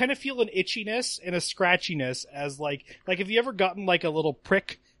 You kind of feel an itchiness and a scratchiness as like have you ever gotten like a little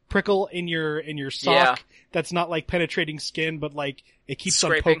prickle in your sock that's not like penetrating skin, but like it keeps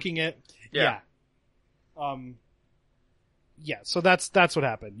Scraping. on poking it? Yeah. Yeah, so that's what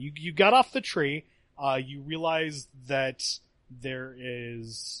happened. You got off the tree, you realize that there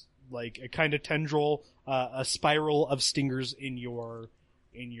is like a kind of tendril, a spiral of stingers in your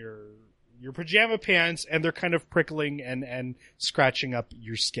pajama pants, and they're kind of prickling and scratching up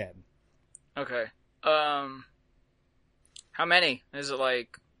your skin. Okay. How many? Is it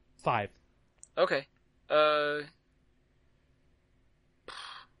like 5. okay?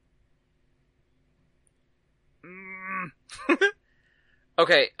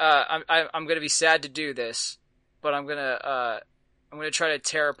 Okay. I'm gonna be sad to do this, but I'm gonna try to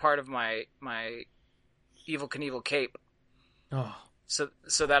tear a part of my Evel Knievel cape. Oh.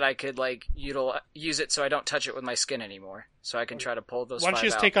 So that I could like use it so I don't touch it with my skin anymore. So I can try to pull those. Why don't 5 you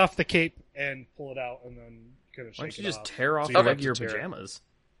just out. take off the cape and pull it out, and then kind of shake Why don't you it just off, tear off so the don't leg have of your to tear it. pajamas?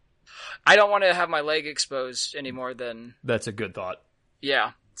 I don't want to have my leg exposed any more than That's a good thought.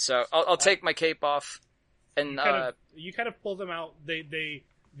 yeah. So I'll take my cape off, and You kind of pull them out. They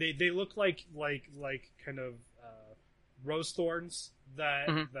look like kind of rose thorns that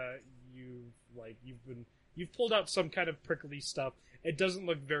Mhm. that you've pulled out some kind of prickly stuff. It doesn't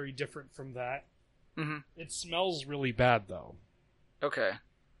look very different from that. Mhm. It smells really bad though. okay.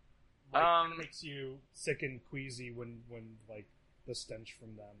 It makes you sick and queasy when like the stench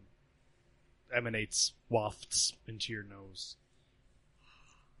from them emanates, wafts into your nose.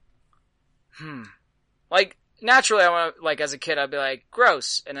 Like naturally, I want to like as a kid, I'd be like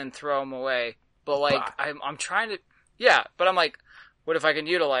gross, and then throw them away. But like I'm trying to, yeah. But I'm like, what if I can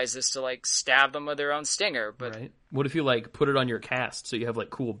utilize this to like stab them with their own stinger? But Right? What if you like put it on your cast so you have like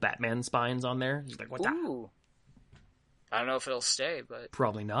cool Batman spines on there? You're like, what the? ooh, I don't know if it'll stay, but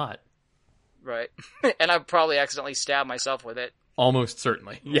Probably not. right. And I'd probably accidentally stab myself with it. Almost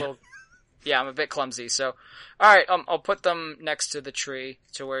certainly. Yeah. Well, yeah, I'm a bit clumsy. So, all right, I'll put them next to the tree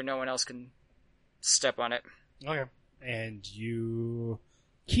to where no one else can step on it. Okay. And you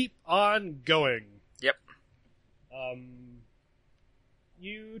keep on going. Yep.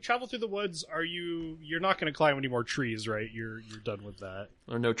 You travel through the woods. You're not going to climb any more trees, right? You're done with that.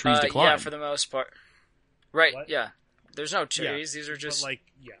 Or no trees to climb. Yeah, for the most part. Right. What? Yeah. There's no trees. Yeah, These are just but like,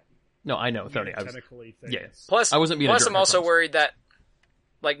 yeah, No, I know, Tony. technically things. Yeah. Plus, I wasn't being a plus jerk, I'm I also promise. worried that,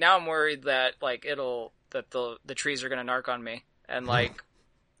 like, now I'm worried that, like, the trees are gonna narc on me, and, like,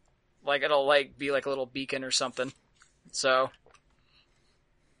 it'll, like, be like a little beacon or something. So,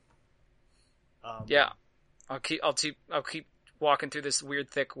 yeah. I'll keep walking through this weird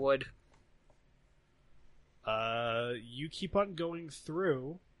thick wood. You keep on going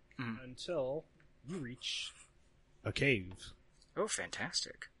through Mhm. until you reach a cave. Oh,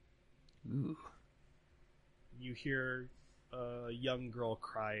 fantastic. Ooh. You hear a young girl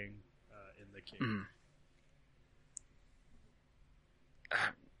crying in the cave. Mhm.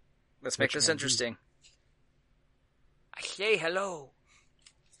 Let's make Which this one? interesting. I say hello.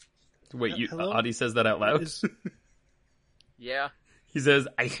 Wait, Hello? Audie says that out loud? Is- Yeah. He says,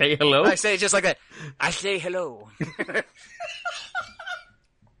 I say hello? I say it just like that. I say hello.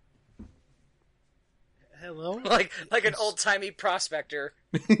 Hello? like an old-timey prospector.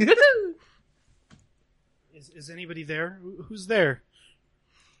 Is anybody there? Who's there?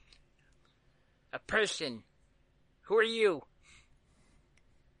 A person. Who are you?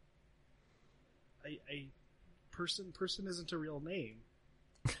 Person isn't a real name.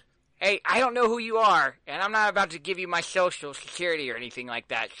 Hey, I don't know who you are, and I'm not about to give you my social security or anything like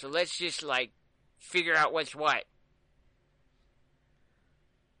that, so let's just, like, figure out what's what.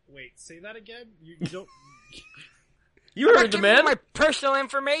 Wait, say that again? You don't... You I'm not heard the giving you man? my personal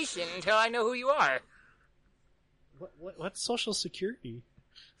information until I know who you are. What's social security?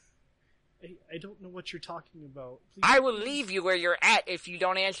 I don't know what you're talking about. Please, I will leave you where you're at if you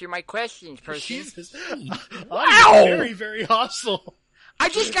don't answer my questions, person. Jesus. Wow! I'm very, very hostile. I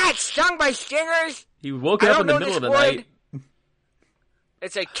just got stung by stingers. He woke I up don't in the know middle this of the wood. night.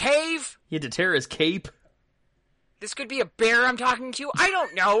 It's a cave. He had to tear his cape. This could be a bear I'm talking to. I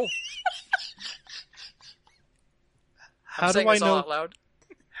don't know. How I'm do saying I this all know? out loud.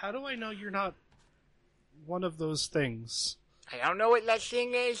 How do I know you're not one of those things. I don't know what that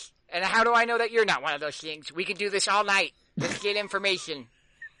thing is, and how do I know that you're not one of those things? We can do this all night. Let's get information.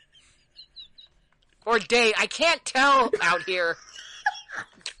 Or day. I can't tell out here.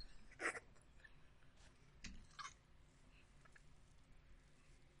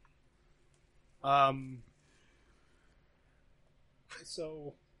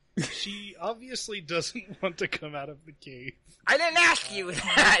 So, she obviously doesn't want to come out of the cave. I didn't ask you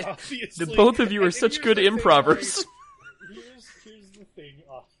that. Obviously. The both of you are And such here's good the thing, improvers. like, here's the thing.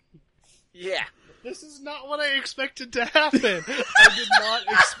 Yeah. This is not what I expected to happen. I did not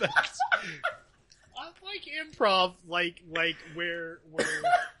expect. I like improv, like where.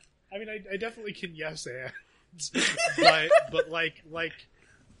 I mean, I definitely can yes and, but like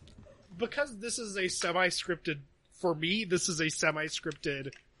because this is a semi-scripted. For me, this is a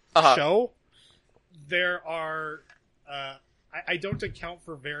semi-scripted show. There are, I don't account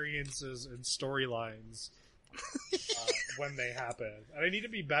for variances in storylines when they happen, and I need to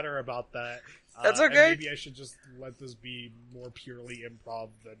be better about that. That's okay. And maybe I should just let this be more purely improv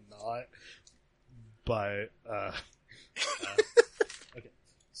than not. But okay,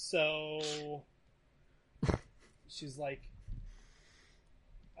 so she's like,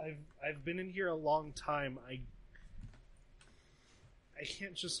 I've been in here a long time. I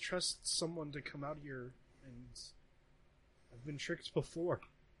can't just trust someone to come out here, and I've been tricked before.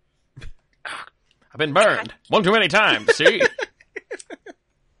 I've been burned one too many times, see?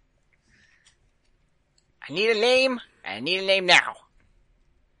 I need a name, and I need a name now.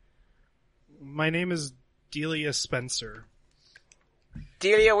 My name is Delia Spencer.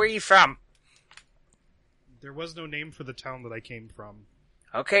 Delia, where are you from? There was no name for the town that I came from.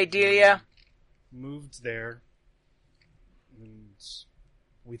 Okay, Delia. Moved there, and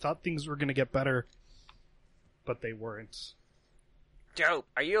we thought things were going to get better, but they weren't. Dope.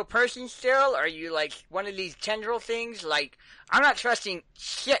 Are you a person still? Or are you like one of these tendril things? Like, I'm not trusting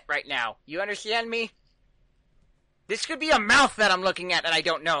shit right now. You understand me? This could be a mouth that I'm looking at and I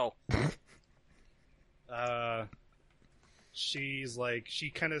don't know. She's like, she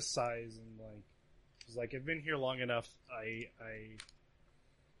kind of sighs and like, she's like, I've been here long enough. I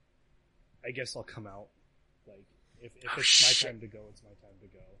guess I'll come out. Like, if it's my time to go, it's my time to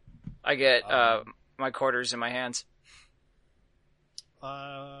go. I get my quarters in my hands.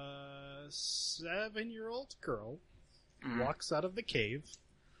 7-year-old girl walks out of the cave,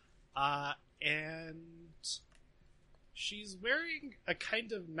 and she's wearing a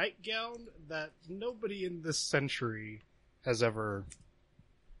kind of nightgown that nobody in this century has ever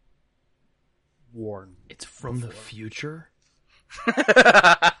worn. It's from the future?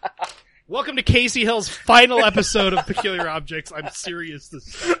 Welcome to Casey Hill's final episode of Peculiar Objects. I'm serious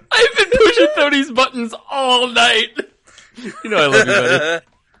this time. I've been pushing Tony's buttons all night. You know I love you, buddy.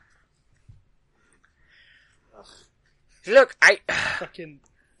 Look, I Fucking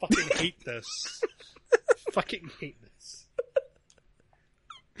hate this. Fucking hate this.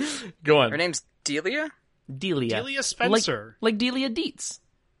 Go on. Her name's Delia? Delia. Delia Spencer. Like Delia Dietz.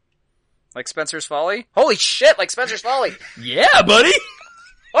 Like Spencer's Folly? Holy shit, like Spencer's Folly! Yeah, buddy!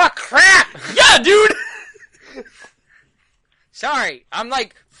 Oh, crap! Yeah, dude! Sorry, I'm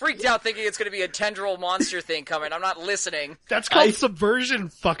like freaked out thinking it's gonna be a tendril monster thing coming. I'm not listening. That's called subversion,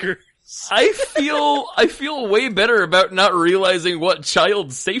 fucker. I feel way better about not realizing what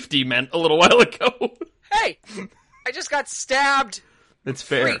child safety meant a little while ago. Hey! I just got stabbed. That's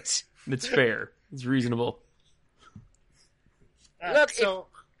fair. Freaked. It's fair. It's reasonable. Look, so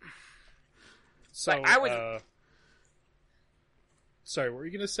I would... sorry, what were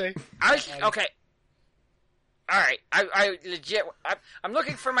you gonna say? I was... Okay. Alright, I legit... I'm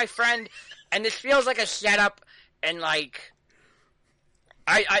looking for my friend, and this feels like a setup, and like...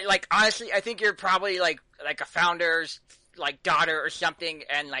 I like, honestly, I think you're probably like a founder's, like, daughter or something,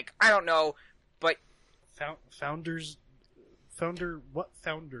 and like, I don't know, but... Founder, what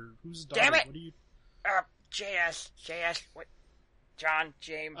founder? Who's daughter? Damn it! What do you... JS, what? John,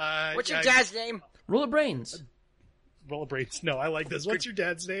 James. Uh, What's your yeah, dad's name? Roll of brains. Roll of brains. No, I like this. What's your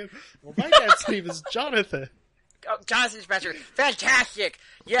dad's name? Well, my dad's name is Jonathan. Oh, Jonathan Spencer. Fantastic.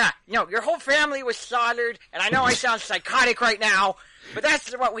 Yeah, no, your whole family was slaughtered, and I know I sound psychotic right now, but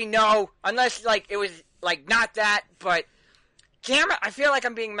that's what we know, unless, like, it was, like, not that, but damn it, I feel like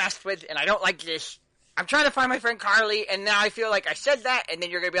I'm being messed with, and I don't like this. I'm trying to find my friend Carly, and now I feel like I said that, and then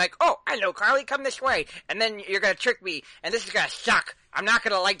you're gonna be like, oh, I know Carly, come this way, and then you're gonna trick me, and this is gonna suck. I'm not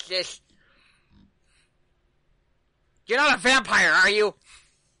gonna like this. You're not a vampire, are you?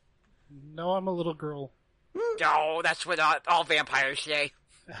 No, I'm a little girl. No, that's what all vampires say.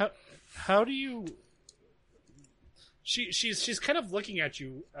 How do you... She's kind of looking at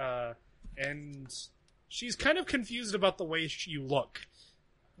you, and she's kind of confused about the way you look.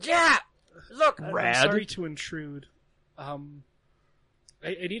 Yeah! Look! Rad. I'm sorry to intrude. I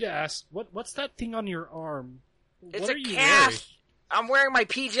need to ask, what's that thing on your arm? It's What a are you cast! I'm wearing my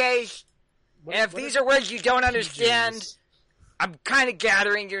PJs, wearing? and if these are words you don't understand, I'm kind of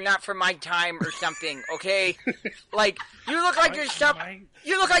gathering you're not from my time or something, okay? Like, you look like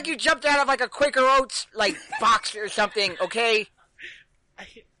you look like you jumped out of like a Quaker Oats, like, box or something, okay? I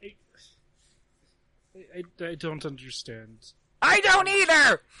don't understand. I don't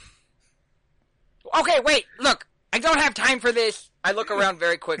either! Okay, wait, look, I don't have time for this. I look around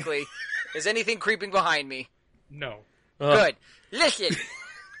very quickly. Is anything creeping behind me? No. Good. Listen,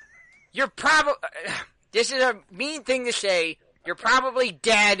 you're probably... This is a mean thing to say. You're probably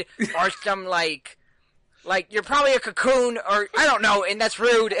dead, or some, like, you're probably a cocoon, or, I don't know, and that's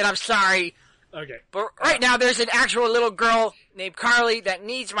rude, and I'm sorry. Okay. But right now, there's an actual little girl named Carly that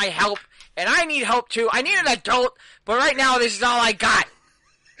needs my help, and I need help too. I need an adult, but right now, this is all I got.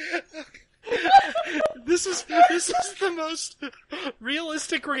 This is the most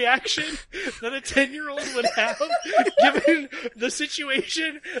realistic reaction that a 10-year-old would have, given the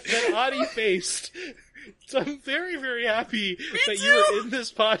situation that Adi faced. So I'm very, very happy that you were in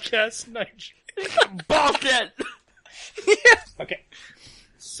this podcast, Nigel. Bullshit! Okay.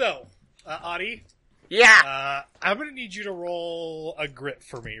 So, Adi, Yeah, I'm gonna need you to roll a grit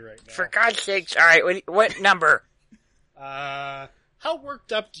for me right now. for God's sakes. Alright, what number? How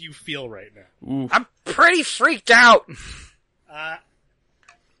worked up do you feel right now? Ooh. I'm pretty freaked out.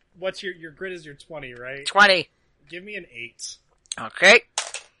 What's your grit is your 20, right? 20. Give me an 8. Okay.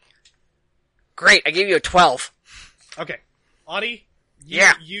 Great, I gave you a 12. Okay. Adi,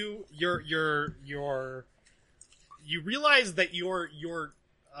 Yeah. you realize that you're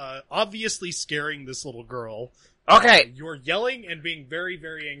obviously scaring this little girl. Okay. You're yelling and being very,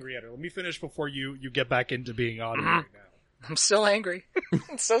 very angry at her. Let me finish before you get back into being Adi right now. I'm still angry.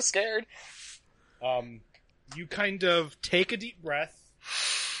 I'm so scared. You kind of take a deep breath.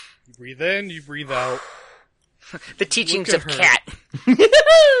 You breathe in, you breathe out. The teachings Look of at her. Cat.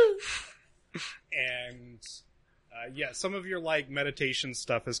 And, yeah, some of your, like, meditation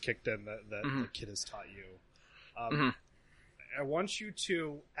stuff has kicked in that the kid has taught you. I want you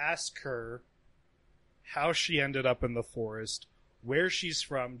to ask her how she ended up in the forest, where she's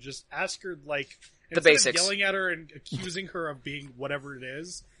from. Just ask her, like, The instead basics. of yelling at her and accusing her of being whatever it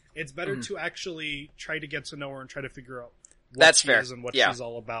is, it's better to actually try to get to know her and try to figure out what That's she fair. is and what Yeah. she's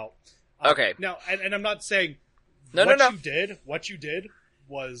all about. Okay. Now, and I'm not saying No. what you did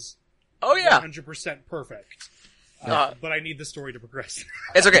was Oh yeah. 100% perfect. Uh, But I need the story to progress.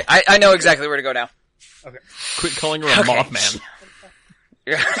 It's okay. I know exactly where to go now. Okay. Quit calling her a Mothman.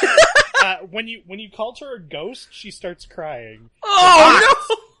 Yeah. When you called her a ghost, she starts crying.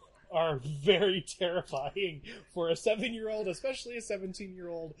 Oh Are very terrifying for a 7-year-old, especially a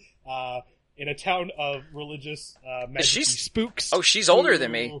 17-year-old, in a town of religious magic spooks. Oh, she's older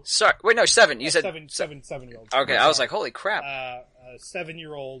than me. Sorry. Wait, no, 7. You said 7-year-old. Okay, I was like, holy crap. A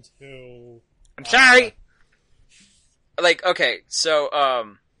 7-year-old who. I'm sorry. Like, okay, so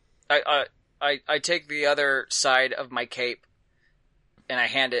I take the other side of my cape and I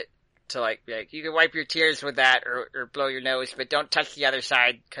hand it to like you can wipe your tears with that or blow your nose, but don't touch the other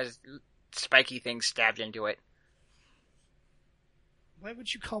side because spiky things stabbed into it. Why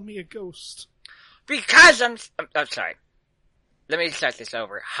would you call me a ghost? Because I'm sorry. Let me start this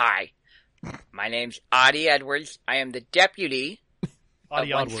over. Hi, my name's Adi Edwards. I am the deputy.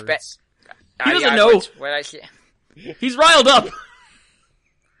 Adi one Edwards. He doesn't know. What did I say? He's riled up.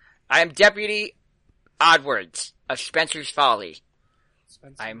 I am Deputy Oddwards of Spencer's Folly.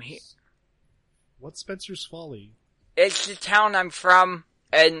 I'm here. What's Spencer's Folly? It's the town I'm from,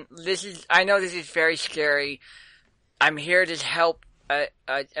 and I know this is very scary. I'm here to help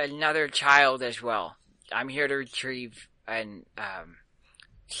another child as well. I'm here to retrieve, and,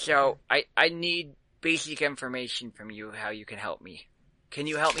 so I need basic information from you how you can help me. Can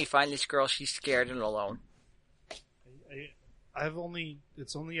you help me find this girl? She's scared and alone.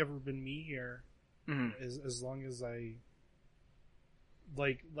 It's only ever been me here. Mm-hmm. As long as I,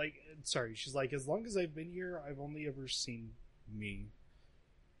 sorry, she's like, as long as I've been here, I've only ever seen me.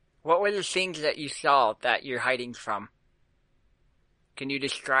 What were the things that you saw that you're hiding from? Can you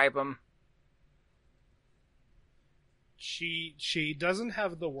describe them? She doesn't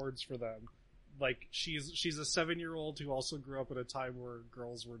have the words for them. Like, she's a 7-year-old who also grew up at a time where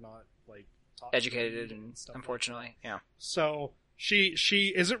girls were not, like, taught Educated and stuff unfortunately, like yeah. So she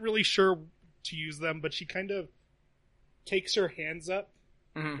isn't really sure to use them, but she kind of takes her hands up.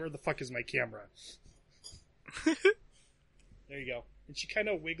 Mm-hmm. Where the fuck is my camera? There you go. And she kind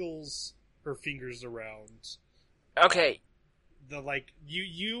of wiggles her fingers around. Okay. The like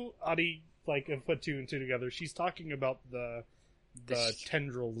you Adi like have put two and two together. She's talking about the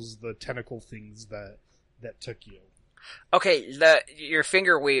tendrils, the tentacle things that took you. Okay, your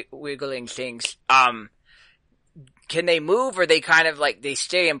finger wiggling things. Can they move, or they kind of like they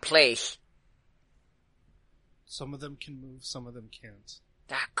stay in place? Some of them can move, some of them can't.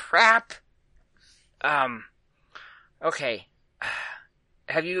 Ah, crap. Okay.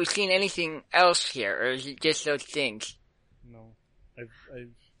 Have you seen anything else here, or is it just those things? No,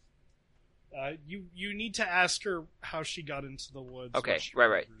 you need to ask her how she got into the woods. Okay, what she right.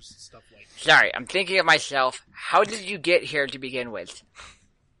 remembers, stuff like that. Sorry, I'm thinking of myself. How did you get here to begin with?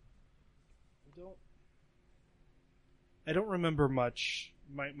 I don't remember much.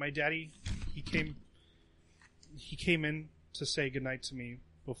 My daddy, he came in to say goodnight to me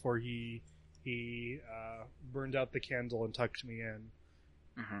before he burned out the candle and tucked me in.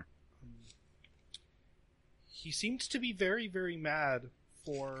 Mm-hmm. He seemed to be very, very mad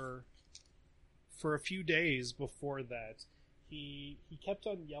for a few days before that. He kept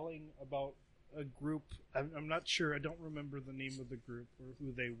on yelling about a group. I'm not sure. I don't remember the name of the group or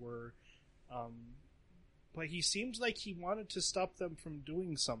who they were. But he seemed like he wanted to stop them from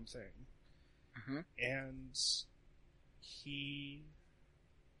doing something. Mm-hmm. And he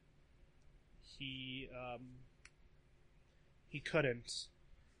couldn't.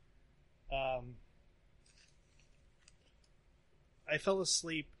 I fell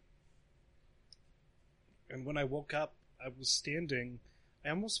asleep, and when I woke up, I was standing. I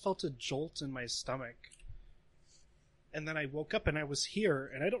almost felt a jolt in my stomach. And then I woke up and I was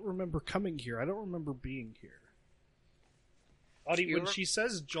here, and I don't remember coming here. I don't remember being here. Audie, when she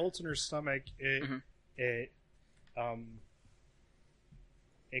says jolt in her stomach, it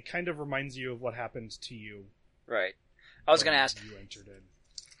kind of reminds you of what happened to you. Right. I was going to ask, you entered in.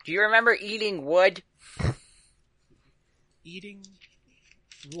 do you remember eating wood? Eating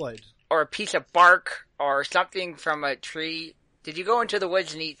wood? Or a piece of bark, or something from a tree? Did you go into the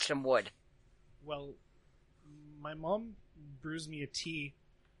woods and eat some wood? Well, my mom brews me a tea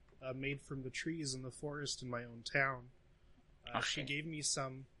made from the trees in the forest in my own town. Okay. She gave me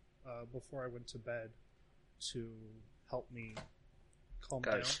some before I went to bed to help me calm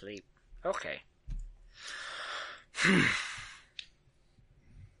down. Go to sleep. Okay.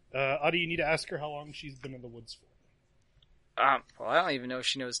 Audie, you need to ask her how long she's been in the woods for. Well, I don't even know if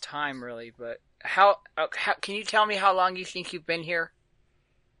she knows time, really, but how can you tell me how long you think you've been here?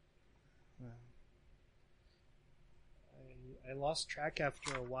 I lost track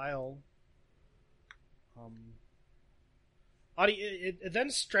after a while. Audie, it then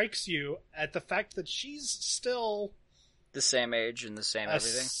strikes you at the fact that she's still The same age and the same a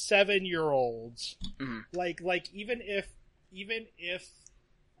everything? 7-year-old. Mm-hmm. Like even if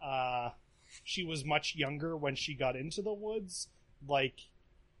she was much younger when she got into the woods, like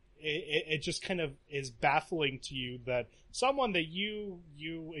it just kind of is baffling to you that someone that you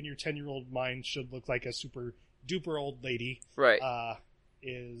in your 10-year-old mind should look like a super duper old lady, Right.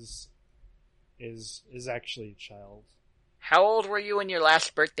 is actually a child. How old were you in your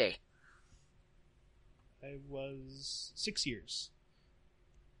last birthday? I was 6 years.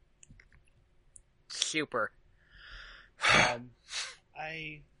 Super. I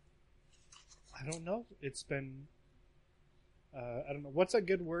don't know. It's been I don't know. What's a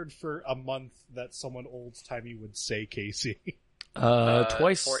good word for a month that someone old-timey would say, Casey?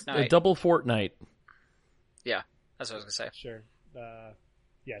 Twice, fortnight. a double fortnight. Yeah, that's what I was gonna say. Sure.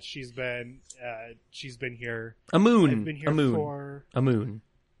 Yeah, she's been here. A moon. I've been here a moon. for a moon.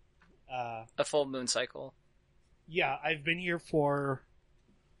 A full moon cycle. Yeah, I've been here for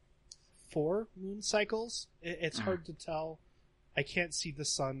 4 moon cycles. It's hard to tell. I can't see the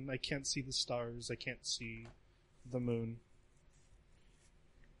sun. I can't see the stars. I can't see the moon.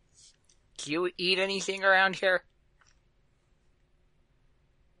 Do you eat anything around here?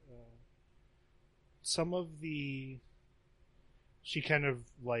 Some of the... She kind of,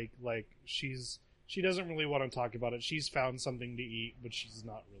 like she doesn't really want to talk about it. She's found something to eat, but she's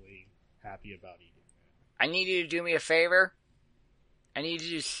not really happy about eating it. I need you to do me a favor. I need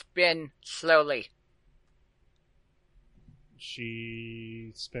you to spin slowly.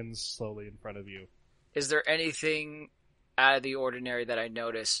 She spins slowly in front of you. Is there anything out of the ordinary that I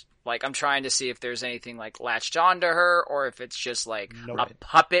notice? Like, I'm trying to see if there's anything, like, latched onto her, or if it's just, like, Nope. a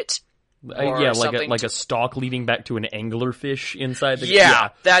puppet. Yeah, something like a stalk leading back to an anglerfish inside the... Yeah,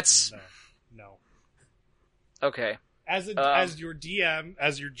 that's... No. Okay. As your DM,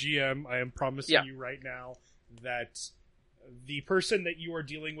 as your GM, I am promising you right now that the person that you are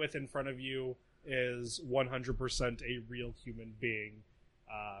dealing with in front of you is 100% a real human being.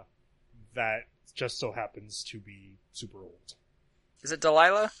 that just so happens to be super old. Is it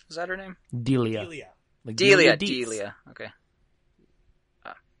Delilah? Is that her name? Delia. Like Delia. Dietz. Delia. Okay.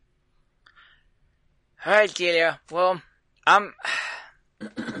 Alright, Delia. Well,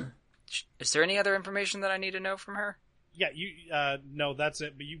 is there any other information that I need to know from her? Yeah, no, that's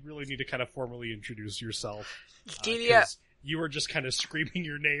it, but you really need to kind of formally introduce yourself. Delia. 'Cause you were just kind of screaming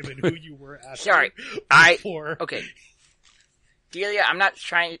your name and who you were after. Sorry. Before. Okay. Delia, I'm not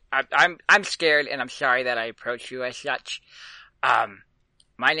trying, I'm scared and I'm sorry that I approached you as such.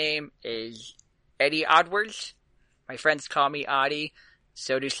 My name is Eddie Odwards. My friends call me Audie.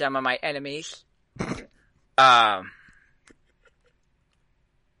 So do some of my enemies.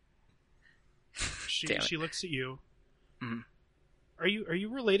 She looks at you. Mm-hmm. Are you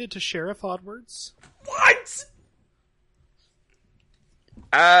related to Sheriff Odwards? What?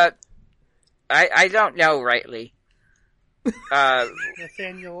 I don't know rightly.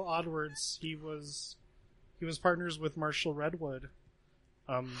 Nathaniel Odwards. He was partners with Marshall Redwood.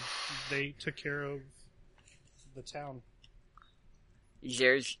 They took care of the town.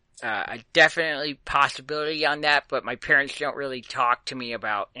 There's a definitely possibility on that, but my parents don't really talk to me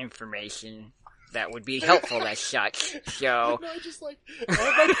about information that would be helpful as such. So No, just like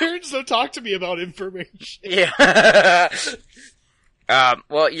my parents don't talk to me about information. yeah.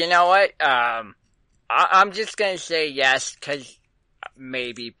 Well, you know what? I'm just gonna say yes, cause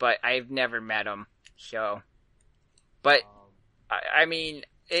maybe, but I've never met him. So, but I mean,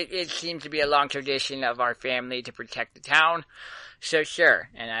 it seems to be a long tradition of our family to protect the town. So sure,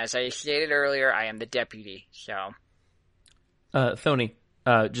 and as I stated earlier, I am the deputy. So, Thony,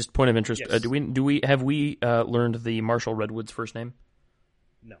 just point of interest. Yes. Have we learned the Marshall Redwood's first name?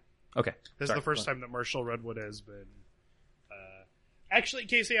 No. Okay. This is the first time that Marshall Redwood has been. Actually,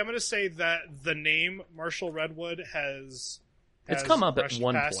 Casey, I'm going to say that the name Marshall Redwood has It's come up at brushed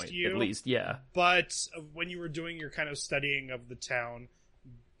one past point, you, at least, yeah. But when you were doing your kind of studying of the town,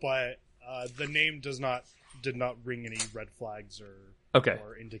 but the name did not ring any red flags or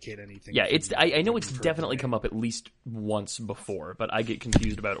indicate anything. Yeah, to it's. you I know when it's you've heard definitely the come name. up at least once before, but I get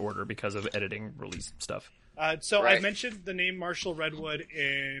confused about order because of editing release stuff. So Right. I mentioned the name Marshall Redwood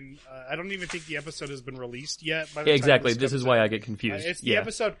in. I don't even think the episode has been released yet. By the time Exactly. This is comes why out. I get confused. It's the yeah.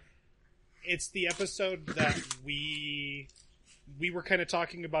 episode. It's the episode that we were kind of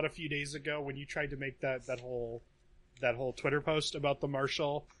talking about a few days ago when you tried to make that whole Twitter post about the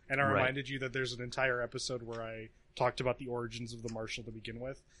Marshall, and I Right. reminded you that there's an entire episode where I talked about the origins of the Marshall to begin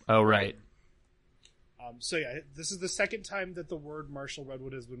with. Oh, right. So yeah, this is the second time that the word Marshall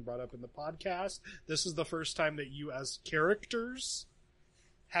Redwood has been brought up in the podcast. This is the first time that you, as characters,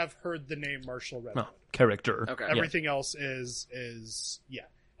 have heard the name Marshall Redwood. Oh, character. Okay. Yeah. Everything else is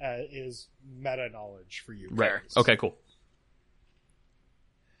meta knowledge for you. Right. guys. Okay, cool.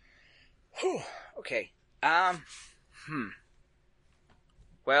 Whew. Okay.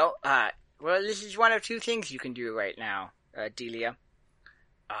 Well, this is one of two things you can do right now, Delia.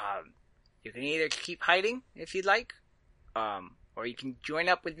 You can either keep hiding if you'd like, or you can join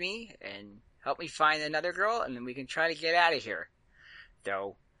up with me and help me find another girl, and then we can try to get out of here.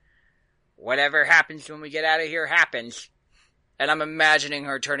 Though, whatever happens when we get out of here happens. And I'm imagining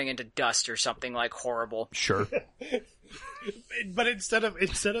her turning into dust or something like horrible. Sure. But instead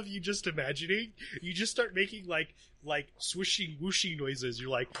of you just imagining, you just start making like swishing whooshing noises. You're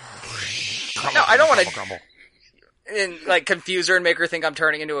like, No, I don't want to and like confuse her and make her think I'm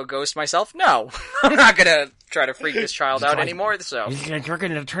turning into a ghost myself. No, I'm not gonna try to freak this child out anymore. So You're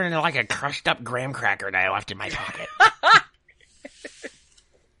going to turn into like a crushed up graham cracker that I left in my pocket.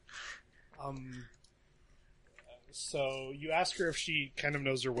 So you ask her if she kind of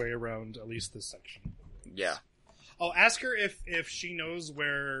knows her way around at least this section. yeah, Oh, ask her if she knows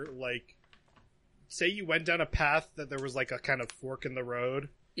where, like, say you went down a path that there was like a kind of fork in the road.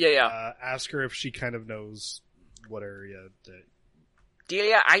 yeah. Ask her if she kind of knows what area that.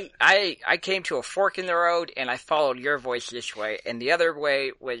 Delia, I came to a fork in the road and I followed your voice this way, and the other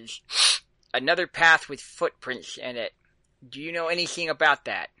way was another path with footprints in it. Do you know anything about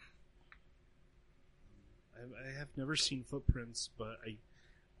that? I have never seen footprints, but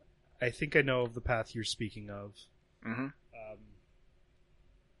I think I know of the path you're speaking of. Mm-hmm.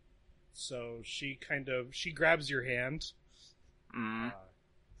 So she grabs your hand. Mm.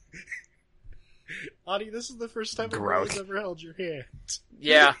 Audie, this is the first time Gross. I've ever held your hand.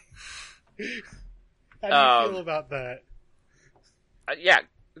 Yeah. How do you feel about that? Yeah.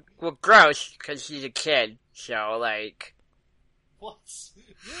 Well, gross, because she's a kid, so, like... What?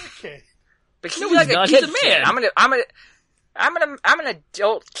 You're okay. But she's No, like he's not. a kid He's a man. kid. I'm gonna... I'm an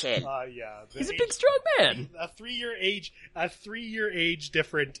adult kid. Yeah. He's a big, strong man. A 3-year age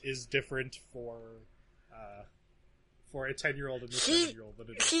different is different for a 10-year-old and a 7-year-old.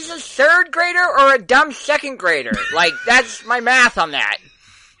 He's a 3rd grader or a dumb 2nd grader. Like, that's my math on that.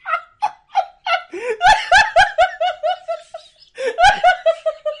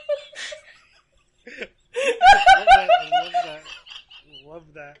 I love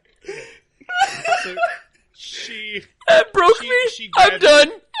that. So she That broke me. I'm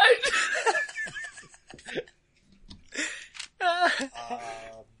done.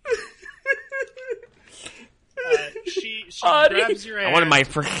 She Audie. grabs your hand. I wanted my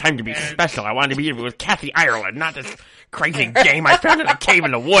first time to be special. I wanted to be with Kathy Ireland, not this crazy game I found in a cave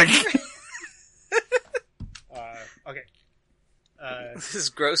in the woods. Okay. This is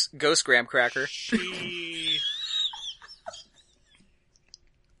Ghost Graham Cracker. She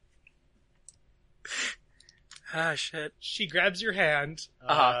Ah, shit. she grabs your hand.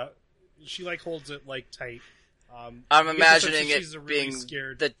 Uh-huh. She holds it tight. I'm you get the sense imagining that it she's really being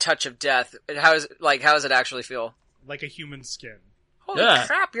scared, the touch of death. How does it actually feel? like a human skin. Holy Yeah.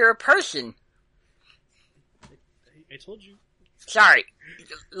 crap, you're a person. I told you. Sorry.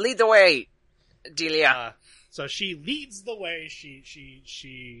 Lead the way, Delia. So she leads the way.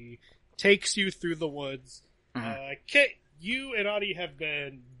 She takes you through the woods. Kit, you and Audie have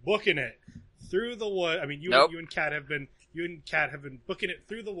been booking it through the wood. I mean, you and Kat have been booking it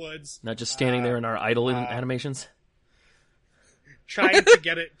through the woods. Not just standing there in our idle animations. trying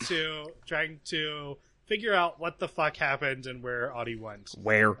to figure out what the fuck happened and where Audie went.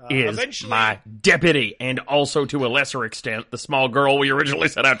 Where is eventually- my deputy? And also, to a lesser extent, the small girl we originally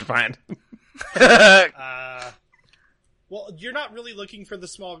set out to find. Well, you're not really looking for the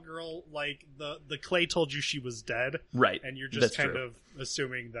small girl. The Clay told you she was dead, Right. and you're just That's kind true. of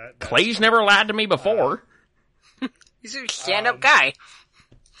assuming that Clay's never lied to me before. He's a stand-up guy.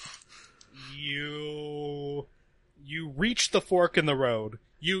 You reach the fork in the road.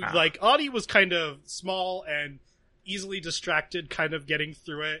 Audie was kind of small and easily distracted, kind of getting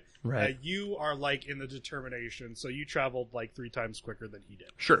through it. Right. You are in the determination, so you traveled 3 times quicker than he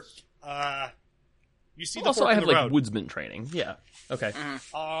did. Sure. You see the Also, fork I in have the road. woodsman training. Yeah. Okay.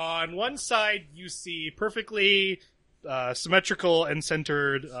 On one side, you see perfectly symmetrical and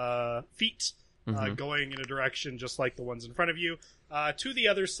centered feet going in a direction just like the ones in front of you. To the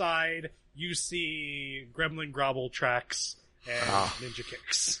other side, you see gremlin grobble tracks and ninja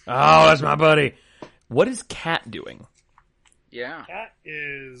kicks. Oh, that's my buddy. What is Kat doing? Yeah. Cat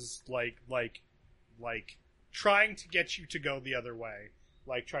is trying to get you to go the other way,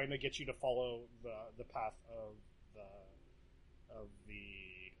 trying to get you to follow the path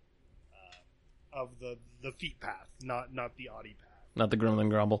of the feet path, not the Audie path. Not the gremlin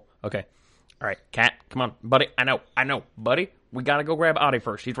grumble. Okay. All right, Kat, come on, buddy. I know, buddy. We gotta go grab Audie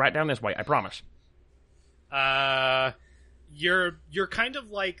first. He's right down this way. I promise. You're kind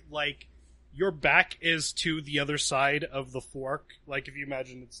of like your back is to the other side of the fork. If you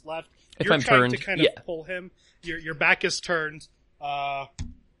imagine it's left, If you're I'm trying turned, to kind yeah. of pull him. Your back is turned,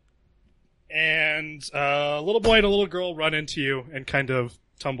 and a little boy and a little girl run into you and kind of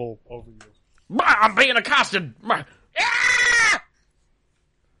tumble over you. I'm being accosted.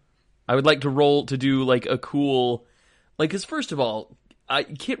 I would like to roll to do a cool, because first of all,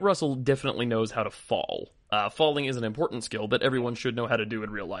 Kit Russell definitely knows how to fall. Falling is an important skill that everyone should know how to do in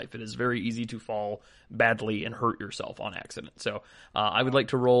real life. It is very easy to fall badly and hurt yourself on accident. So I would like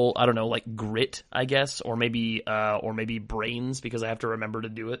to roll, I don't know, grit, I guess, or maybe brains, because I have to remember to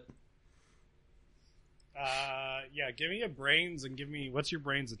do it. Yeah, give me a brains and what's your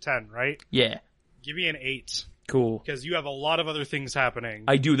brains, a 10, right? Yeah, Give me an 8, cool. because you have a lot of other things happening.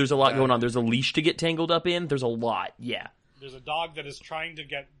 I do. There's a lot going on. There's a leash to get tangled up in. There's a lot. Yeah. There's a dog that is trying to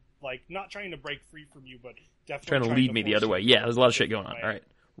get, not trying to break free from you, but definitely Trying to lead me the force other way. you Yeah, there's a lot of shit going on. Right. All right.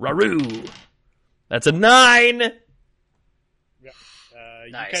 Raru. That's a 9. Yeah.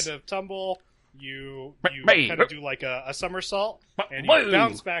 Nice. You kind of tumble. You Hey. kind of do a somersault, and Whoa. you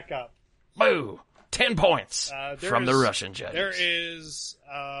bounce back up. Boo! 10 points There from the is- Russian judges. There is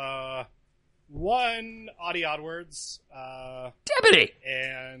one Audie Oddwords Deputy!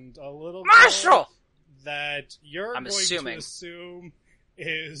 and a little Marshall! girl that you're I'm going assuming. to assume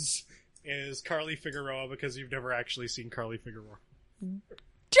is Carly Figueroa, because you've never actually seen Carly Figueroa.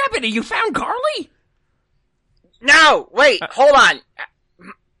 Deputy, you found Carly? No! Wait, hold on.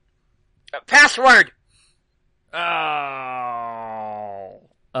 Password! Oh.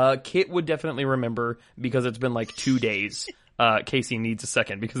 Kit would definitely remember, because it's been 2 days. Casey needs a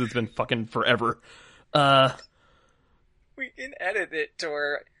second because it's been fucking forever. We can edit it to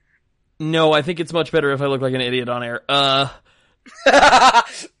where... No, I think it's much better if I look like an idiot on air. I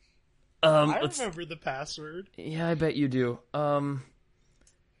let's- remember the password. Yeah, I bet you do.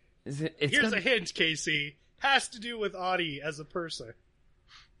 Is it? It's Here's gotta- a hint, Casey. Has to do with Audie as a person.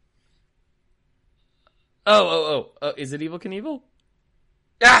 Oh. Is it Evil Knievel?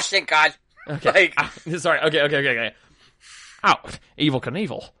 Ah, thank God. Okay. Like, Sorry. Okay. Oh, Evil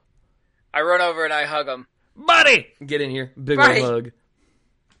Knievel. I run over and I hug him. Buddy! Get in here. Big Buddy. old hug.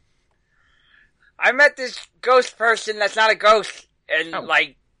 I met this ghost person that's not a ghost, and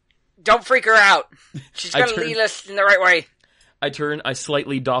like, don't freak her out. She's gonna lead us in the right way. I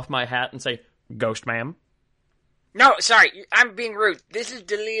slightly doff my hat and say, Ghost ma'am. No, sorry, I'm being rude. This is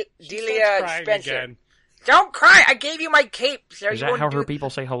Delia Crying Spencer. again. Don't cry. I gave you my cape. So Is you that won't how do her it. people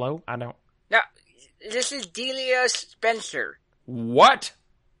say hello? I don't. No, this is Delia Spencer. what?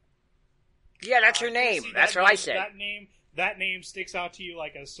 Yeah, that's her name. See, That's that what I name- said. That name sticks out to you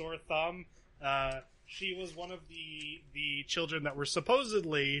like a sore thumb. She was one of the children that were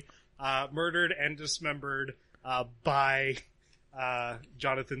supposedly murdered and dismembered by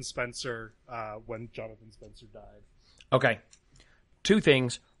Jonathan Spencer when Jonathan Spencer died. Okay. Two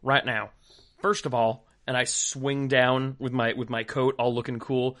things right now. First of all, and I swing down with my coat all looking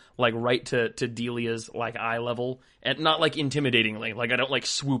cool, like right to Delia's like eye level, and not like intimidatingly. Like I don't like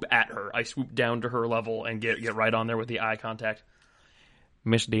swoop at her. I swoop down to her level and get right on there with the eye contact.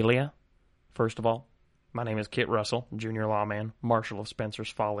 Miss Delia, first of all, my name is Kit Russell, junior lawman, marshal of Spencer's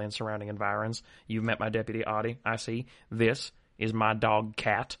Folly and surrounding environs. You've met my deputy, Audie, I see. This is my dog,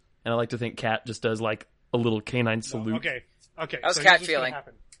 Cat. And I like to think Cat just does like a little canine salute. Okay. How's so Cat here's what's gonna feeling?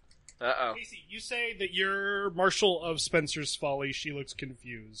 happen. Uh-oh. Casey, you say that you're Marshal of Spencer's Folly. She looks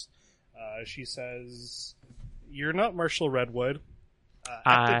confused. She says, "You're not Marshal Redwood."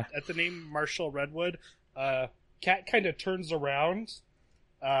 At the name Marshal Redwood, Cat kind of turns around,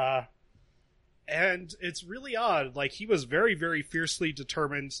 and it's really odd. Like, he was very, very fiercely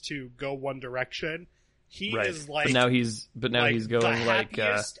determined to go one direction. He Right. is like, but now he's going the like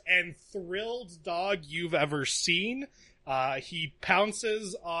happiest and thrilled dog you've ever seen. He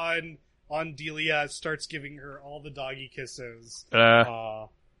pounces on Delia, starts giving her all the doggy kisses,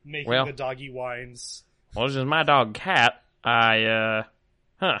 making well. the doggy whines. Well, this is my dog, Cat. Well,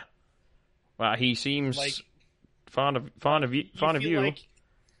 he seems Like, fond of you. Like,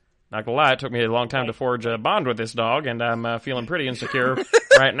 Not gonna lie, it took me a long time to forge a bond with this dog, and I'm feeling pretty insecure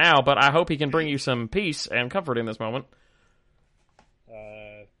right now, but I hope he can bring you some peace and comfort in this moment.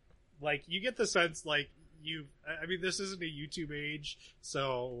 like, you get the sense, like, I mean, this isn't a YouTube age,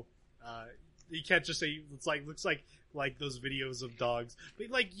 so, you can't just say, looks like those videos of dogs. But,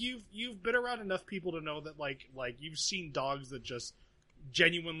 like, you've been around enough people to know that, like, you've seen dogs that just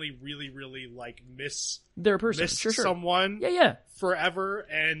genuinely really, really, like, miss their person. Sure. someone Yeah. forever,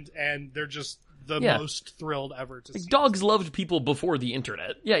 and they're just the Yeah. most thrilled ever to Like, see. dogs loved people before the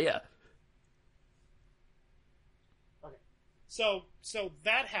internet. Yeah. So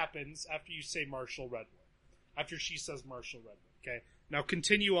that happens after you say Marshal Redwood. After she says Marshal Redwood, okay? Now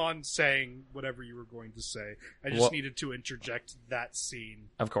continue on saying whatever you were going to say. I just Well- needed to interject that scene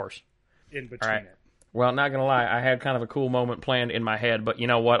Of course. in between All right. it. Well, not gonna lie, I had kind of a cool moment planned in my head, but you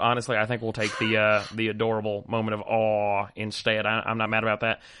know what? Honestly, I think we'll take the adorable moment of awe instead. I'm not mad about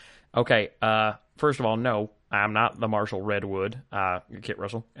that. Okay, first of all, no, I'm not the Marshal Redwood, Kit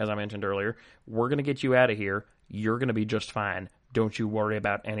Russell, as I mentioned earlier. We're gonna get you out of here. You're gonna be just fine. Don't you worry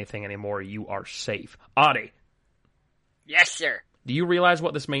about anything anymore. You are safe. Audie, Yes, sir. do you realize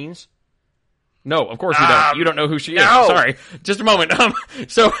what this means? No, of course you don't. You don't know who she is. no. Sorry. Just a moment.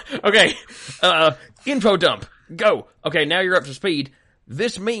 Okay. Info dump. Go. Okay, now you're up to speed.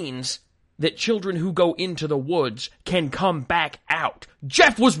 This means that children who go into the woods can come back out.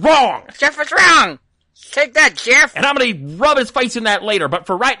 Jeff was wrong! Jeff was wrong. Take that, Jeff. And I'm gonna rub his face in that later, but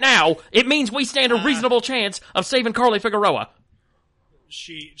for right now, it means we stand a reasonable chance of saving Carly Figueroa.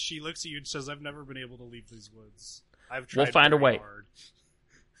 She looks at you and says, "I've never been able to leave these woods. I've We'll tried find a very way. hard."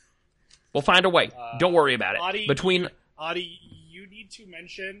 We'll find a way. Don't worry about it. Audie, you need to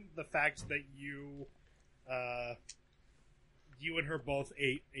mention the fact that you and her both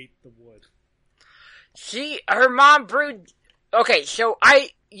ate the wood. Her mom brewed. Okay, so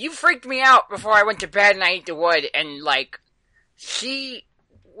you freaked me out before I went to bed and I ate the wood, and like, she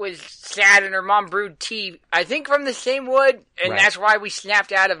was sad and her mom brewed tea, I think from the same wood, and Right. that's why we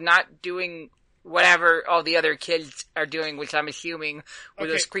snapped out of not doing whatever all the other kids are doing, which I'm assuming were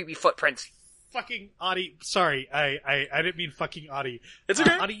Okay. those creepy footprints. Fucking Audie, sorry, I didn't mean fucking Audie. It's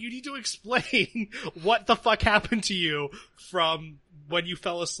okay. Audie, you need to explain what the fuck happened to you from when you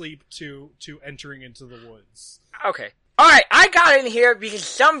fell asleep to entering into the woods. Okay. Alright, I got in here because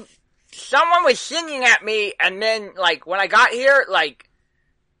some someone was singing at me, and then, like, when I got here, like,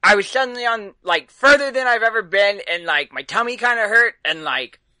 I was suddenly on, like, further than I've ever been, and, like, my tummy kind of hurt, and,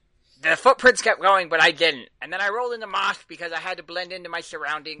 like, the footprints kept going, but I didn't. And then I rolled into moss because I had to blend into my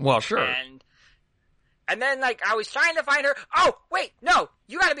surroundings. Well, sure. And then, like, I was trying to find her. Oh, wait, no,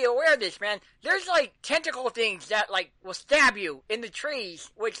 you gotta be aware of this, man. There's, like, tentacle things that, like, will stab you in the trees,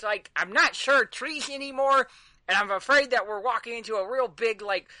 which, like, I'm not sure trees anymore. And I'm afraid that we're walking into a real big,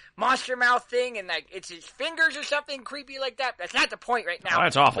 like, monster mouth thing, and, like, it's his fingers or something creepy like that. That's not the point right now. Oh,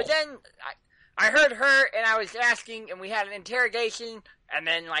 that's awful. But then I heard her, and I was asking, and we had an interrogation, and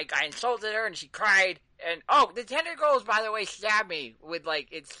then, like, I insulted her, and she cried. And, oh, the tentacles, by the way, stabbed me with,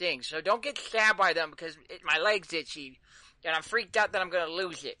 like, its things. So don't get stabbed by them, because my leg's itchy, and I'm freaked out that I'm going to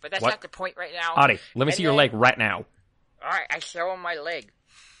lose it. But that's not the point right now. Adi, let me see your leg right now. All right, I show him my leg.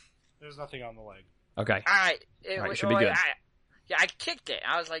 There's nothing on the leg. Okay. All right. It should be good. I kicked it.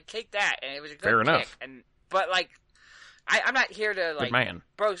 I was like, kick that. And it was a good Fair enough. kick. But, like, I'm not here to, like, man.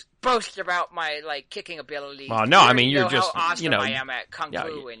 boast about my, like, kicking ability. Well, no, I mean, you're know just, how awesome you know. I am at Kung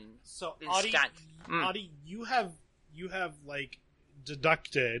Fu and So, stunts. Adi, you have, like,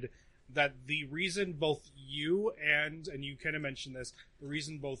 deducted that the reason both you and you kind of mentioned this, the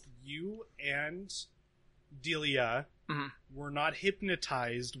reason both you and Delia were not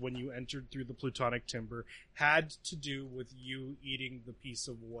hypnotized when you entered through the plutonic timber had to do with you eating the piece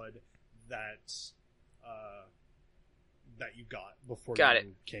of wood that you got before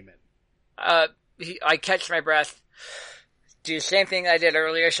you came in. I catch my breath, do the same thing I did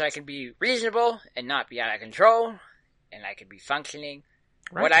earlier so I can be reasonable and not be out of control, and I can be functioning.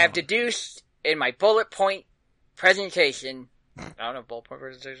 Right what on. I have deduced in my bullet point presentation, I don't know bullet point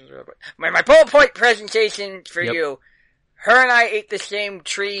presentations, but my bullet point presentation for you, her and I ate the same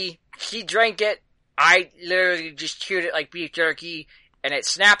tree, she drank it, I literally just chewed it like beef jerky, and it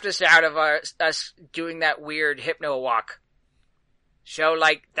snapped us out of us doing that weird hypno walk. So,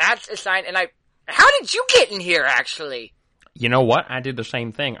 like, that's a sign, and how did you get in here, actually? You know what? I did the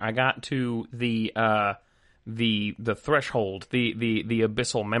same thing. I got to the threshold, the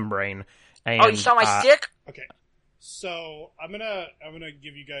abyssal membrane, and you saw my stick? Okay. So, I'm gonna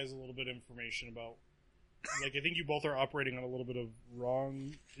give you guys a little bit of information about, like, I think you both are operating on a little bit of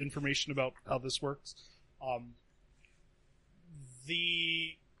wrong information about how this works.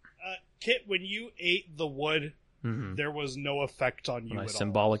 Kit, when you ate the wood, there was no effect on you when I at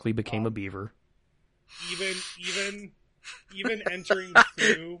symbolically became a beaver. Even entering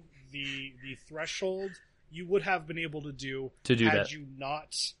through the threshold, you would have been able to do had that. you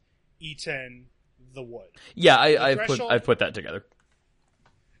not eaten the wood. Yeah, I put that together.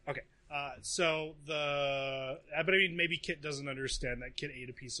 Okay. But I mean, maybe Kit doesn't understand that Kit ate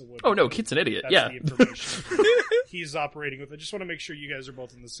a piece of wood. Oh no, Kit's an idiot. That's the information he's operating with. I just want to make sure you guys are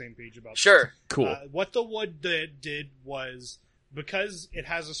both on the same page about Sure. this. Cool. What the wood did was, because it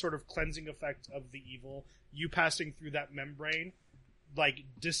has a sort of cleansing effect of the evil, you passing through that membrane, like,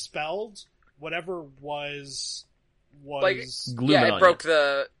 dispelled whatever was like, Gluing it on broke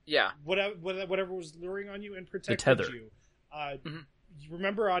you. whatever was luring on you and protected tether. you. You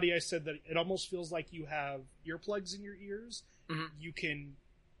remember, Adi, I said that it almost feels like you have earplugs in your ears. You can,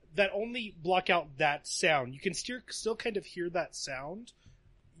 that only block out that sound. You can still kind of hear that sound.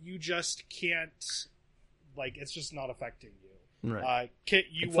 You just can't, like, it's just not affecting you. Right. Kit,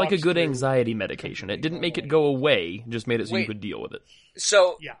 it's like a good anxiety medication. It didn't make it go away, just made it so you could deal with it.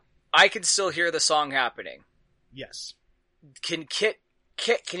 So, yeah. I can still hear the song happening. Yes. Can Kit,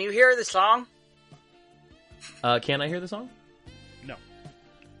 can you hear the song? Can I hear the song? No.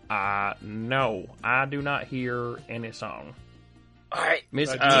 No, I do not hear any song. All right, Miss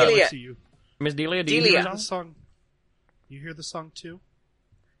Delia. Miss Delia, do you Delia. hear the song? You hear the song too?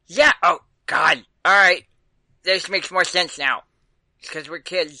 Yeah. Oh God. All right. This makes more sense now. Because we're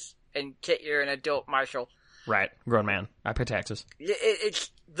kids, and Kit, you're an adult, Marshall. Right, grown man. I pay taxes.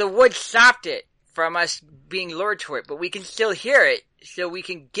 It's the wood stopped it from us being lured to it, but we can still hear it, so we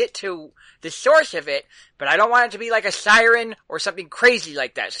can get to the source of it. But I don't want it to be like a siren or something crazy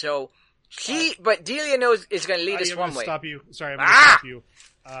like that. So but Delia knows is going to lead us one way. Stop you. Sorry, I'm going to stop you.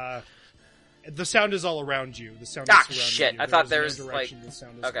 The sound is all around you. The sound is surrounding shit. you. I thought there is there no was, direction the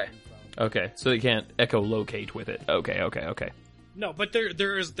sound is okay. coming from. Okay, so they can't echolocate with it. Okay. No, but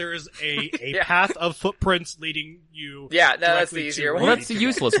there is a path of footprints leading you. Yeah, that's directly the easier to one. where Well, you that's need to go.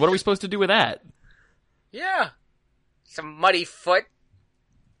 useless. What are we supposed to do with that? Yeah. Some muddy foot.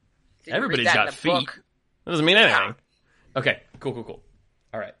 Didn't Everybody's read that in got the feet. book. That doesn't mean anything. Okay, cool.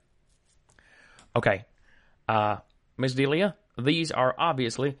 All right. Okay. Miss Delia, these are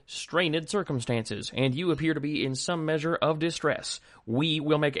obviously strained circumstances, and you appear to be in some measure of distress. We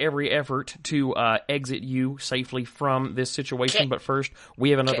will make every effort to exit you safely from this situation, but first,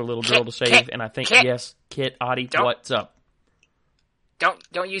 we have another little girl to save, and I think, yes, Kit, Audie, what's up?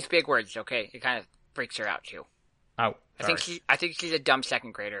 Don't use big words, okay? It kind of freaks her out too. Oh, sorry. I think she's a dumb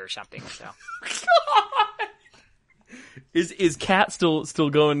second grader or something. So is Cat still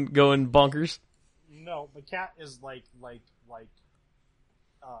going bonkers? No, the cat is what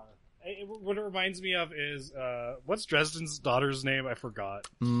it reminds me of is what's Dresden's daughter's name? I forgot.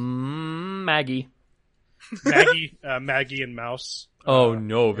 Maggie. Maggie and Mouse. Oh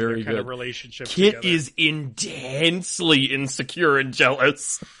no, very kind good of relationship. Kit together. is intensely insecure and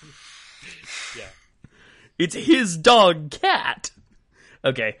jealous. Yeah. It's his dog, Cat.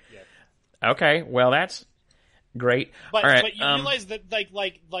 Okay. Yeah. Okay. Well, that's great. But all right. but you realize that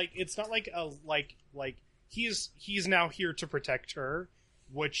like it's not like a like he's now here to protect her,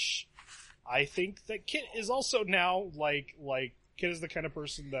 which I think that Kit is also now like Kit is the kind of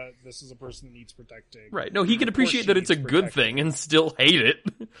person that this is a person that needs protecting. Right. No, he can appreciate she that it's a needs good protecting. thing and still hate it.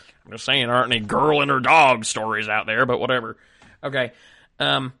 I'm just saying, there aren't any girl and her dog stories out there, but whatever. Okay.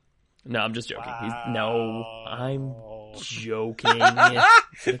 No, I'm just joking. Wow. I'm joking.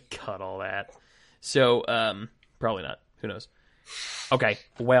 Should cut all that. So, probably not. Who knows? Okay.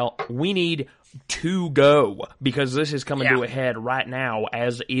 Well, we need to go because this is coming to a head right now,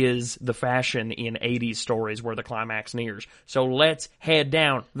 as is the fashion in 80s stories where the climax nears. So let's head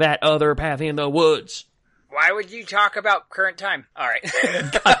down that other path in the woods. why would you talk about current time? All right.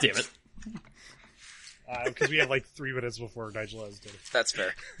 God damn it. Because we have like 3 minutes before Nigel has dinner. That's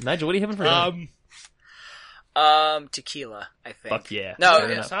fair. Nigel, what are you having for dinner? Tequila, I think. Fuck yeah. No, Fair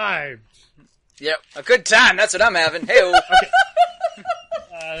yeah. enough. Time. Yep, a good time. That's what I'm having. Hey,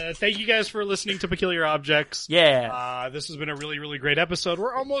 Thank you guys for listening to Peculiar Objects. Yeah. This has been a really, really great episode.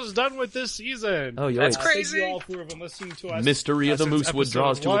 We're almost done with this season. Oh, That's yikes. crazy. Thank you all who have been listening to us. Mystery of the since Moosewood episode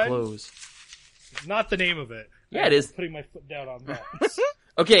draws to a 1. close. It's not the name of it. Yeah, it is. I'm putting my foot down on that.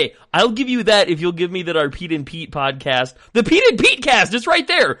 Okay, I'll give you that if you'll give me that our Pete and Pete podcast. The Pete and Pete cast, it's right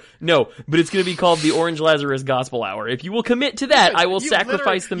there. No, but it's going to be called the Orange Lazarus Gospel Hour. If you will commit to that, I will You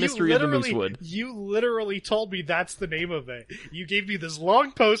sacrifice the you mystery of the literally- Moosewood. You literally told me that's the name of it. You gave me this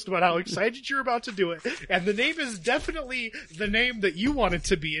long post about how excited you're about to do it, and the name is definitely the name that you want it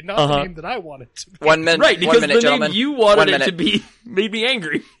to be, and not the name that I want it to be. 1 minute. Right, because 1 minute, the gentlemen. name you wanted 1 it minute. to be made me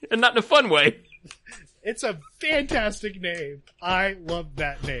angry, and not in a fun way. It's a fantastic name. I love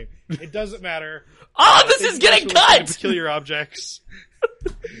that name. It doesn't matter. Oh, this is Thank you guys getting for listening to cut! Peculiar Objects.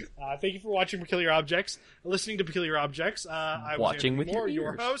 Thank you for watching Peculiar Objects, listening to Peculiar Objects. I was Watching Andrew with your Moore,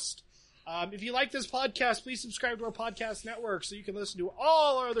 your ears. host. If you like this podcast, please subscribe to our podcast network so you can listen to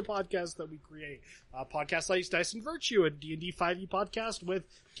all our other podcasts that we create. Podcasts like Dice and Virtue, a D&D 5e podcast with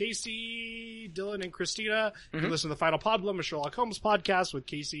Casey, Dylan, and Christina. You can listen to the Final Podlum, a Sherlock Holmes podcast with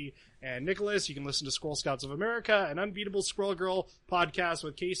Casey and Nicholas. You can listen to Scroll Scouts of America, an Unbeatable Squirrel Girl podcast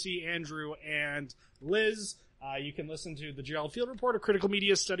with Casey, Andrew, and Liz. You can listen to the Gerald Field Report, a critical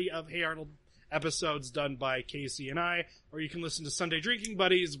media study of Hey Arnold episodes done by Casey and I, or you can listen to Sunday Drinking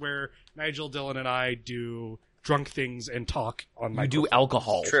Buddies, where Nigel, Dylan, and I do drunk things and talk on my. You do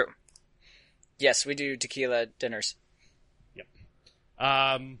alcohol. True. Yes, we do tequila dinners.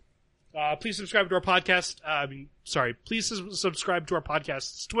 Please subscribe to our podcast. Please subscribe to our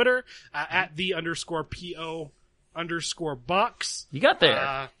podcast's Twitter at @the_PO_box. You got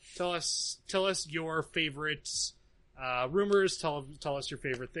there. Tell us your favorites. Rumors, tell us your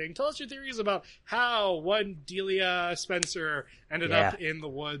favorite thing. Tell us your theories about how one Delia Spencer ended up in the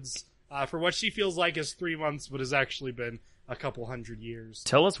woods for what she feels like is 3 months, but has actually been a couple hundred years.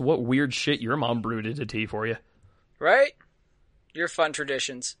 Tell us what weird shit your mom brewed into tea for you. Right? Your fun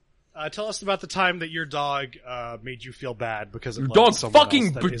traditions. Tell us about the time that your dog made you feel bad because it Your loved dog someone fucking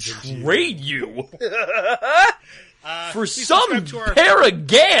else that isn't you. betrayed you for please some subscribe to our- pair of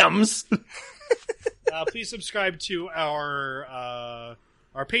gams. Please subscribe to our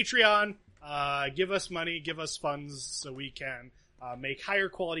Patreon. Give us money, give us funds so we can make higher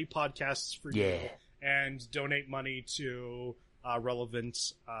quality podcasts for you, and donate money to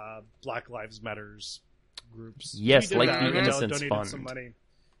relevant Black Lives Matters groups. Yes, We did like that. the We Innocence donated Fund. some money.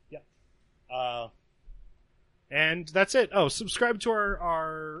 Yeah. And that's it. Oh, subscribe to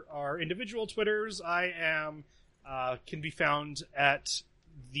our individual Twitters. I am can be found at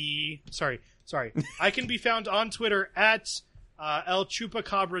I can be found on Twitter at El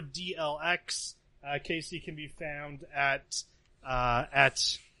Chupacabra DLX. Casey can be found at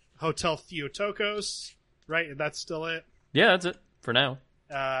Hotel Theotokos. Right, that's still it. Yeah, that's it for now.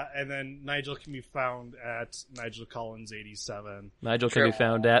 And then Nigel can be found at Nigel Collins 87. Nigel can be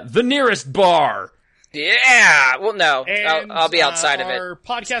found at the nearest bar. Yeah. Well, no, And, I'll be outside of it. Our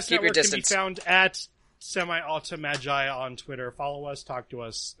podcast Keep your network can be distance. found at Semi-Automagi on Twitter. Follow us, talk to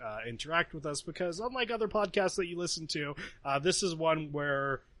us, interact with us, because unlike other podcasts that you listen to, this is one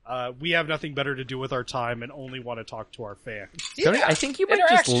where we have nothing better to do with our time and only want to talk to our fans. Tony, Yeah, I think you might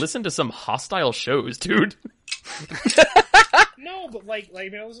just interaction. listen to some hostile shows, dude. No, but like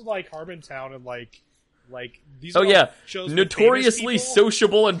this is like Harmontown and like these. Oh are yeah, shows with notoriously famous people.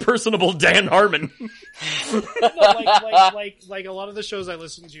 sociable and personable Dan Harmon. No, like a lot of the shows I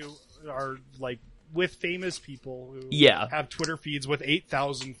listen to are like with famous people who Yeah. have Twitter feeds with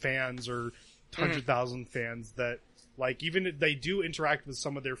 8,000 fans or 100,000 fans that like even they do interact with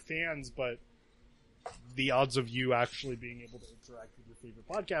some of their fans, but the odds of you actually being able to interact with your favorite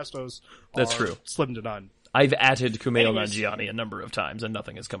podcast hosts That's are true. slim to none. I've added Kumail Anyways. Nanjiani a number of times, and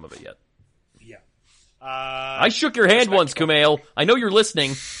nothing has come of it yet. Yeah. I shook your hand once, Kumail. I know you're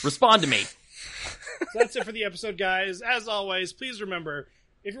listening. Respond to me. So that's it for the episode, guys. As always, please remember,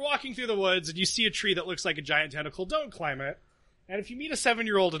 if you're walking through the woods and you see a tree that looks like a giant tentacle, don't climb it. And if you meet a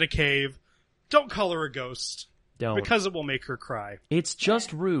 7-year-old in a cave, don't call her a ghost. Don't. Because it will make her cry. It's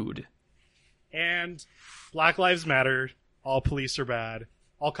just rude. And Black Lives Matter. All police are bad.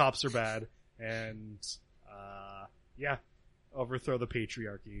 All cops are bad. And, yeah. Overthrow the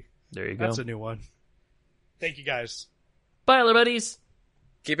patriarchy. There you go. That's a new one. Thank you, guys. Bye, other buddies.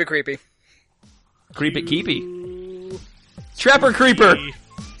 Keep it creepy. Creep it, keepy. Trapper Creeper.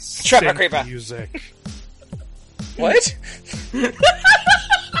 Trapper Synth Creeper. Music. What?